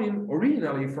is coming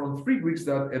originally from three Greeks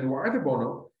that Eduardo de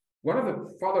Bono, one of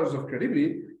the fathers of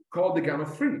credibility, called the Gang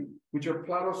of Three, which are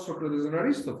Plato, Socrates, and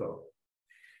Aristotle.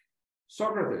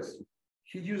 Socrates,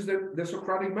 he used the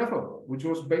Socratic method, which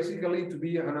was basically to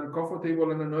be an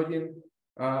uncomfortable and annoying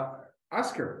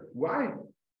asker. Why?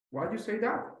 Why do you say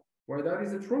that? Why that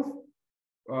is the truth?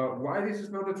 Why this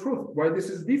is not the truth? Why this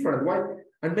is different? Why?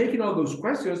 And making all those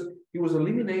questions, he was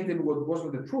eliminating what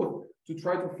wasn't the truth to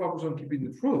try to focus on keeping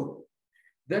the truth.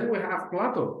 Then we have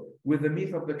Plato with the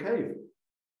myth of the cave.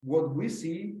 What we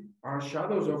see are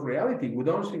shadows of reality. We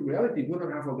don't see reality. We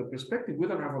don't have all the perspective. We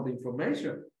don't have all the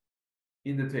information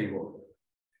in the table.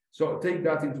 So take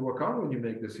that into account when you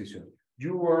make decisions.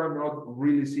 You are not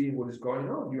really seeing what is going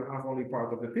on. You have only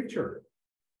part of the picture.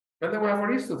 And then we have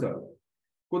Aristotle,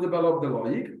 who developed the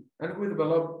logic and who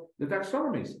developed the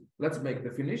taxonomies. Let's make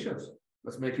definitions.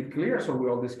 Let's make it clear so we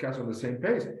all discuss on the same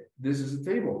page. This is a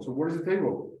table. So what is a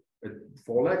table?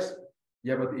 4 legs.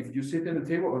 Yeah, but if you sit in the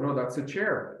table, oh no, that's a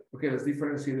chair. Okay, let's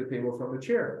differentiate the table from the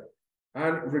chair.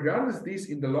 And regardless, this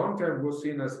in the long term was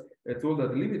seen as a tool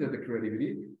that limited the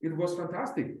creativity. It was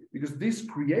fantastic because this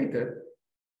created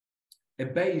a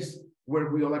base where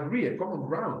we all agree, a common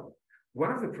ground.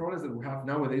 One of the problems that we have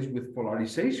nowadays with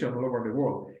polarization all over the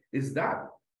world is that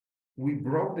we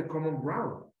broke the common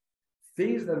ground.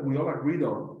 Things that we all agreed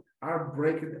on are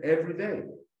breaking every day.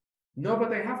 No,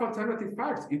 but they have alternative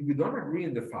facts. If we don't agree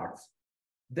in the facts,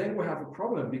 then we have a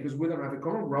problem because we don't have a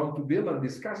common ground to build and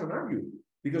discuss and argue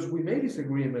because we may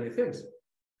disagree in many things.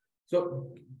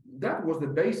 So that was the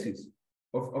basis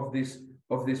of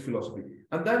this philosophy.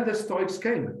 And then the Stoics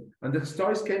came, and the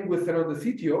Stoics came with Theron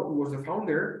who was the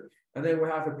founder, and then we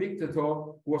have Epictetus,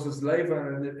 who was a slave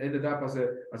and ended up as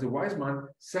a wise man,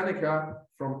 Seneca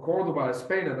from Cordoba,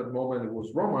 Spain at that moment, it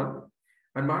was Roman,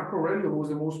 and Marco Aurelio, who was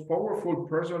the most powerful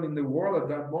person in the world at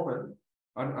that moment,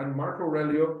 and Marco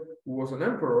Aurelio, who was an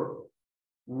emperor,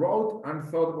 wrote and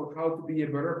thought about how to be a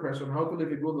better person, how to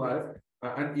live a good life,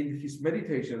 and in his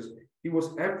meditations, he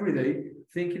was every day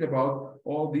thinking about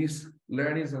all these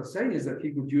learnings and sayings that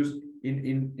he could use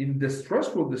in the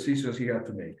stressful decisions he had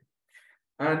to make.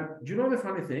 And you know the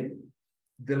funny thing?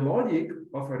 The logic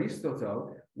of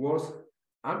Aristotle was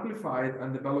amplified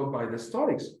and developed by the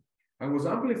Stoics, and was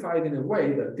amplified in a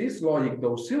way that this logic,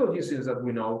 those syllogisms that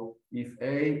we know, if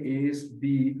A is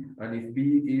B and if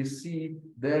B is C,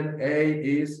 then A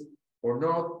is or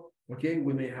not. Okay,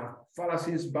 we may have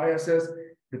fallacies, biases.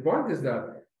 The point is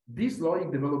that this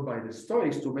logic developed by the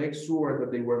Stoics to make sure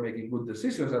that they were making good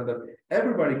decisions and that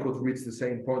everybody could reach the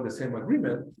same point, the same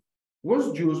agreement,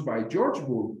 was used by George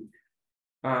Boole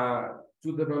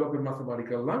to develop a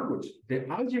mathematical language. The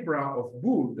algebra of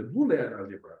Boole, the Boolean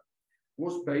algebra,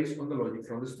 was based on the logic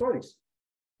from the Stoics.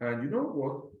 And you know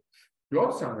what?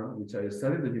 Claude Shannon, which I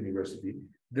studied at the university,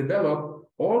 developed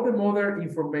all the modern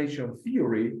information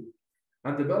theory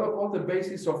and developed all the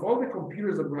basis of all the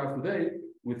computers that we have today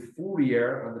with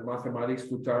Fourier and the mathematics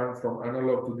to turn from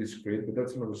analog to discrete, but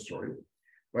that's another story.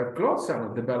 But Claude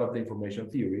Shannon developed the information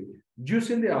theory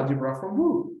using the algebra from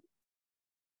Boole.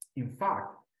 In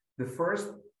fact, the first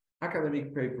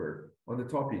academic paper on the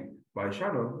topic by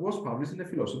Shannon was published in the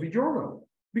Philosophy Journal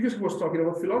because he was talking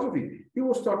about philosophy. He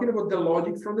was talking about the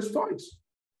logic from the Stoics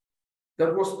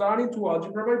that was starting to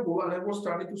algebra by Boole, and it was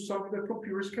starting to something that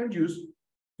computers can use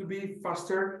to be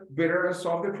faster, better, and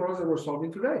solve the problems that we're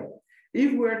solving today.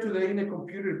 If we are today in a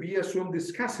computer via Zoom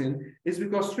discussing, it's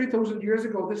because 3,000 years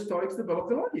ago, the Stoics developed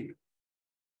the logic.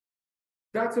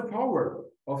 That's the power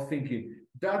of thinking.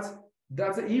 That's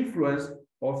the influence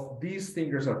of these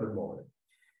thinkers at the moment.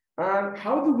 And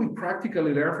how do we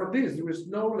practically learn from this? There is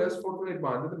no less fortunate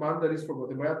man than the man that is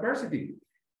forgotten by adversity.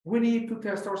 We need to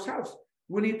test ourselves.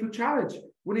 We need to challenge.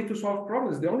 We need to solve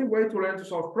problems. The only way to learn to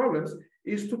solve problems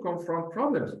is to confront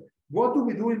problems. What do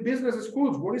we do in business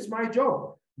schools? What is my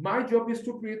job? My job is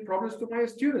to create problems to my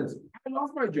students. I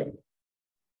love my job.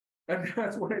 And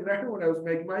that's what I learned when I was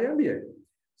making my MBA.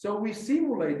 So we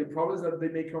simulate the problems that they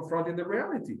may confront in the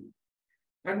reality.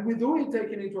 And we do it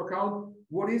taking into account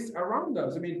what is around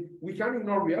us. I mean, we can't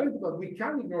ignore reality, but we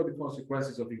can't ignore the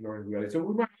consequences of ignoring reality. So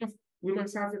we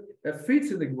must have a feet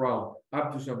in the ground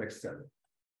up to some extent.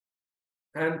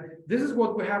 And this is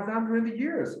what we have done during the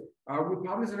years. We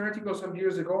published an article some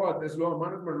years ago at the Sloan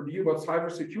Management Review about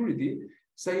cybersecurity,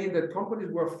 saying that companies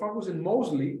were focusing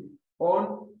mostly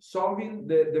on solving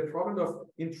the problem of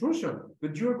intrusion,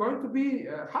 but you're going to be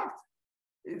hacked.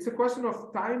 It's a question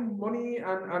of time, money,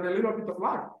 and a little bit of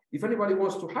luck. If anybody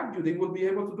wants to hack you, they will be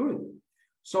able to do it.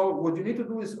 So what you need to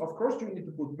do is, of course, you need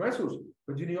to put measures,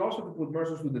 but you need also to put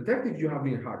measures to detect if you have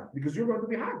been hacked, because you're going to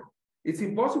be hacked. It's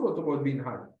impossible to avoid being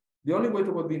hacked. The only way to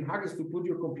avoid being hacked is to put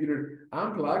your computer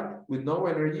unplugged with no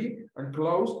energy and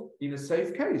closed in a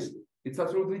safe case. It's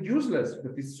absolutely useless,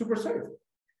 but it's super safe.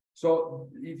 So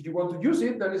if you want to use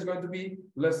it, then it's going to be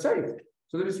less safe.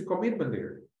 So there is a commitment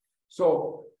there.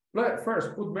 So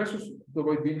first, put measures to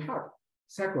avoid being hacked.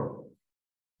 Second,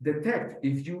 detect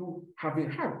if you have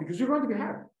been hacked, because you're going to be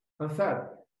hacked. And third,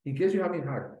 in case you have been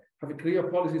hacked, have a clear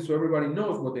policy so everybody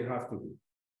knows what they have to do.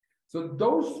 So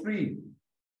those three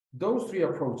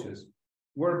approaches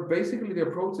were basically the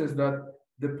approaches that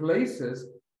the places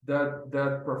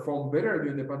that performed better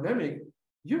during the pandemic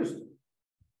used.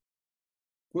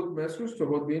 Put measures to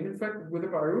avoid being infected with the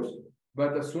virus,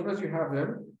 but as soon as you have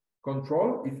them,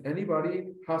 control if anybody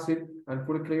has it and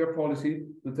put a clear policy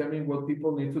determining what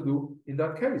people need to do in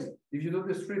that case. If you do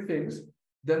these three things,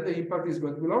 then the impact is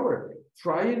going to be lower.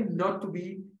 Trying not to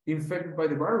be infected by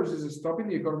the virus is stopping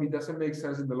the economy doesn't make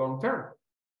sense in the long term.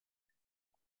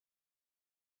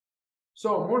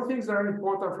 So more things that are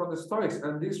important from the Stoics,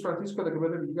 and this Francisco de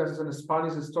Quevedo Villegas is a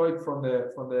Spanish Stoic from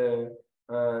the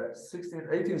 16th,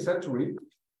 18th century,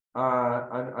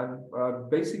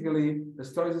 basically the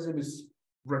Stoicism is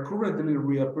recurrently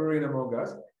reappearing among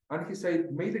us. And he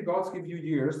said, "May the gods give you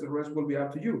years; the rest will be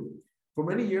up to you." For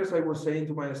many years, I was saying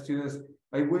to my students,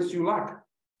 "I wish you luck."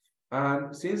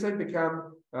 And since I became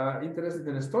interested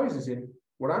in Stoicism,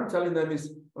 what I'm telling them is,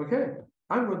 "Okay,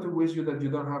 I'm going to wish you that you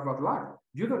don't have bad luck.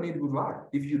 You don't need good luck.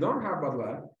 If you don't have bad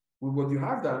luck with what you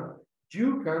have done,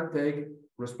 you can take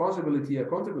responsibility,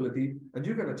 accountability, and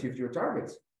you can achieve your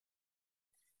targets."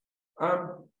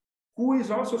 Who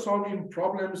is also solving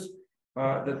problems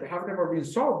that have never been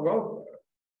solved? Well,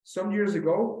 some years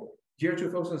ago, year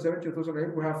 2007,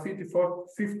 2008, we have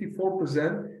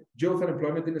 54% youth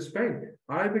unemployment in Spain.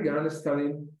 I began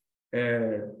studying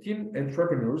teen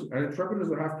entrepreneurs and entrepreneurs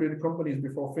that have created companies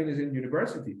before finishing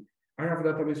university. I have a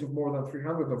database of more than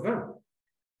 300 of them.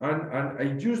 And I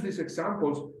use these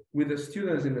examples with the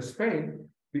students in Spain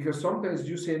because sometimes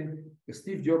using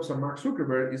Steve Jobs and Mark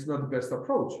Zuckerberg is not the best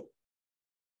approach.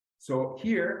 So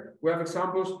here we have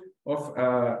examples of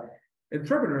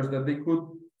entrepreneurs that they could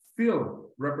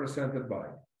feel represented by.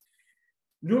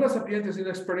 Nulla sapientia sin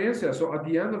experiencia. So at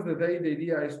the end of the day, the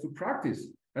idea is to practice.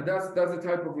 And that's the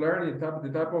type of learning,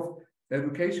 the type of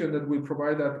education that we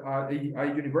provide at a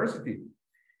university.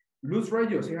 Luz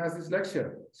Reyes, he has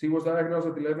dyslexia. She was diagnosed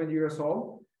at 11 years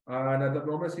old. And at that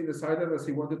moment, she decided that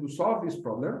she wanted to solve this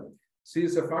problem. She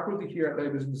is a faculty here at the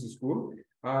Business School.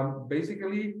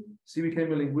 Basically, she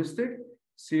became a linguistic.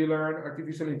 She learned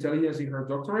artificial intelligence in her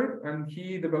doctorate, and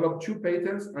he developed 2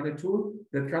 patents and a tool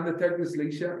that can detect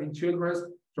dyslexia in children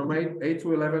from 8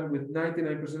 to 11 with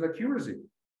 99% accuracy,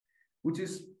 which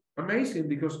is amazing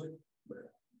because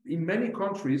in many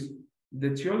countries,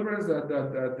 the children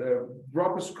that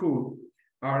drop school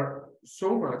are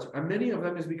so much, and many of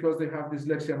them is because they have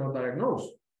dyslexia not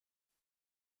diagnosed.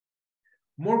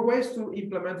 More ways to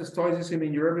implement Stoicism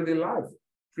in your everyday life.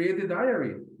 Create a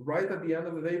diary. Write at the end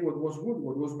of the day what was good,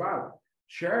 what was bad.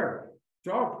 Share,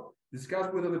 talk, discuss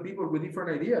with other people with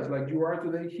different ideas, like you are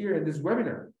today here in this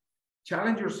webinar.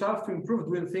 Challenge yourself to improve,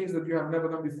 doing things that you have never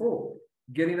done before.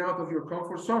 Getting out of your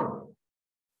comfort zone.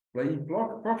 Playing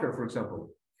poker, for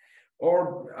example.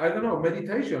 Or, I don't know,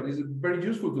 meditation is a very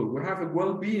useful tool. We have a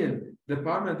well-being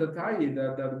department at TAI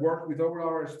that works with all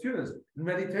our students.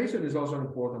 Meditation is also an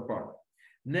important part.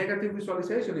 Negative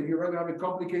visualization. If you're going to have a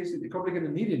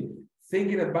complicated meeting,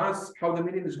 think in advance how the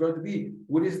meeting is going to be.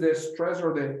 What is the stress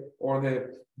or the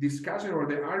discussion or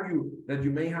the argue that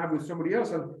you may have with somebody else,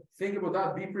 and think about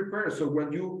that. Be prepared. So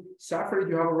when you suffer it,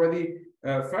 you have already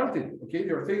felt it. Okay,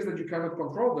 there are things that you cannot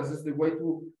control. This is the way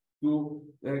to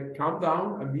calm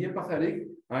down and be empathetic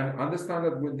and understand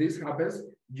that when this happens,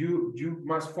 you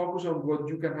must focus on what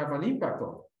you can have an impact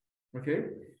on. Okay.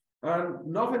 And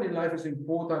nothing in life is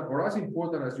important or as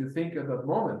important as you think at that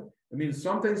moment. I mean,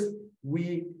 sometimes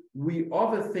we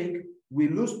overthink, we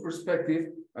lose perspective,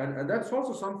 and that's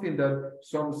also something that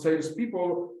some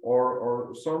salespeople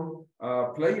or some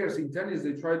players in tennis,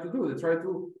 they try to do. They try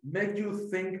to make you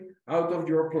think out of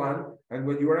your plan, and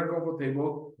when you are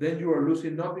uncomfortable, then you are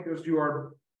losing, not because you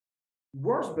are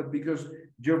worse, but because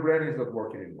your brain is not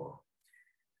working anymore.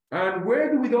 And where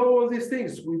do we do all these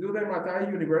things? We do them at TAI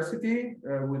University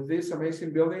with this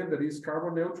amazing building that is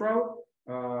carbon neutral,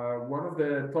 one of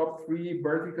the top 3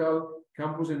 vertical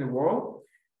campus in the world.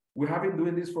 We have been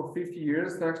doing this for 50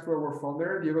 years, thanks to our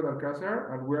founder, Diego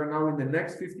D'Alcázar, and we are now in the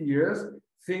next 50 years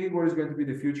thinking what is going to be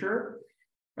the future.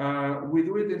 We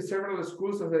do it in several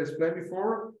schools, as I explained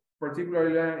before.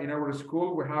 Particularly in our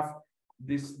school, we have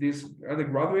this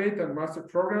undergraduate and master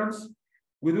programs.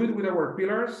 We do it with our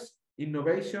pillars: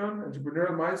 innovation,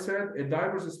 entrepreneurial mindset, a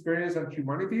diverse experience, and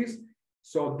humanities.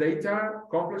 So data,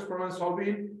 complex problem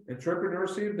solving,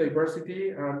 entrepreneurship,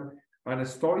 diversity, and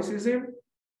Stoicism.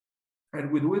 And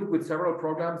we do it with several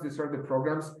programs. These are the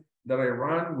programs that I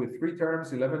ran with 3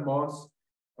 terms, 11 months,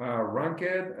 ranked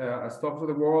as top of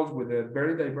the world with a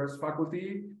very diverse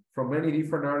faculty from many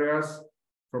different areas,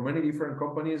 from many different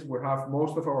companies. We have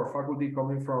most of our faculty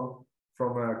coming from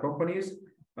companies,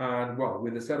 and well,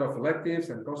 with a set of electives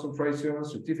and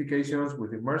concentrations, certifications,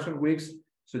 with immersion weeks,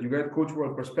 so you get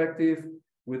cultural perspective,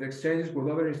 with exchanges with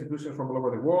other institutions from all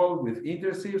over the world, with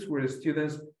internships where the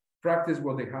students practice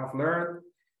what they have learned,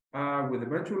 with the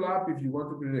venture lab if you want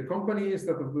to create a company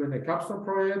instead of doing a capstone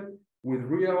project, with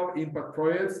real impact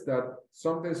projects that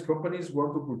sometimes companies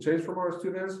want to purchase from our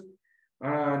students,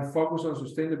 and focus on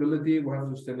sustainability. We have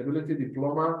a sustainability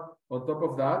diploma on top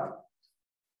of that.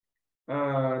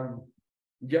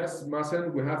 Yes,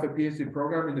 Masen, we have a PhD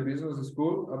program in the business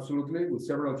school, absolutely, with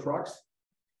several tracks,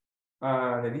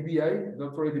 and a DBA,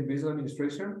 doctorate in business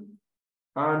administration.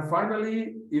 And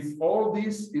finally, if all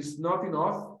this is not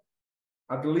enough,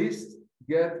 at least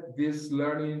get this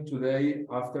learning today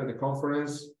after the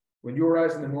conference. When you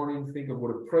rise in the morning, think of what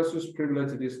a precious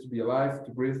privilege it is to be alive,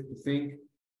 to breathe, to think,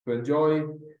 to enjoy,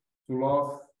 to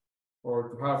love, or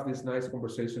to have this nice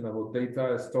conversation about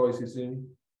data, Stoicism,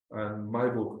 and my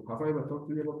book. Have I ever talked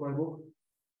to you about my book?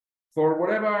 For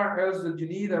whatever else that you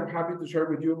need, I'm happy to share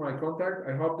with you my contact.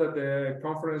 I hope that the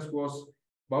conference was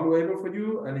valuable for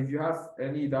you. And if you have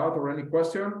any doubt or any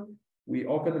question, we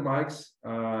open the mics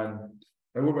and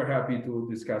I will be happy to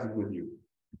discuss it with you.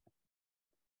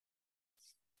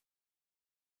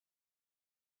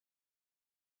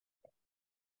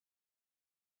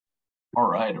 All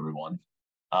right, everyone.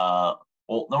 Well,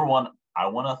 number one, I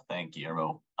want to thank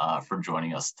Guillermo for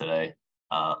joining us today.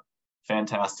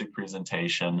 Fantastic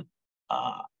presentation.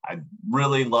 I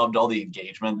really loved all the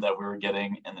engagement that we were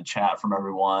getting in the chat from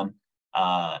everyone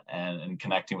and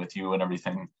connecting with you and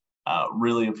everything.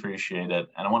 Really appreciate it.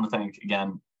 And I want to thank,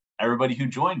 again, everybody who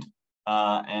joined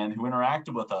and who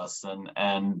interacted with us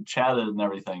and chatted and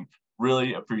everything.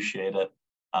 Really appreciate it.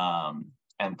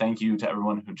 And thank you to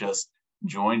everyone who just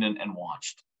joined and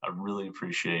watched. I really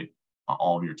appreciate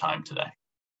all of your time today.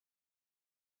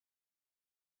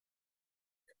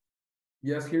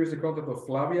 Yes, here's the contact of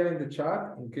Flavia in the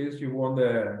chat in case you want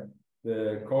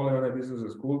the Corleone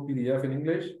Business School PDF in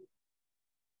English.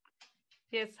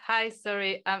 Yes, hi,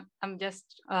 sorry. I'm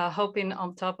just hopping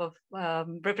on top of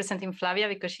representing Flavia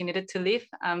because she needed to leave.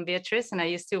 I'm Beatrice, and I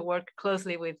used to work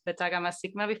closely with Beta Gamma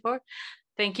Sigma before.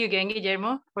 Thank you again,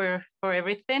 Guillermo, for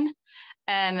everything.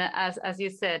 And as you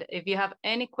said, if you have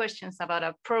any questions about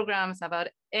our programs, about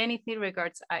anything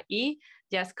regards IE,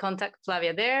 just contact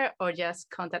Flavia there or just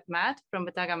contact Matt from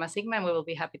Beta Gamma Sigma and we will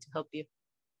be happy to help you.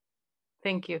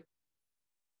 Thank you.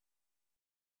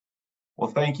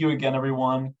 Well, thank you again,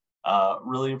 everyone.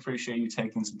 Really appreciate you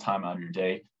taking some time out of your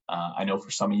day. I know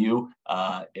for some of you,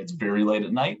 it's very late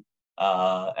at night.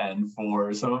 And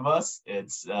for some of us,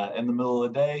 it's in the middle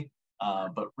of the day.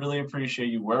 But really appreciate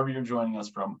you wherever you're joining us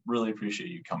from. Really appreciate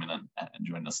you coming in and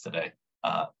joining us today.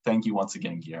 Thank you once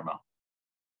again, Guillermo.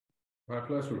 My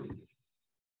pleasure.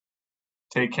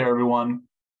 Take care, everyone.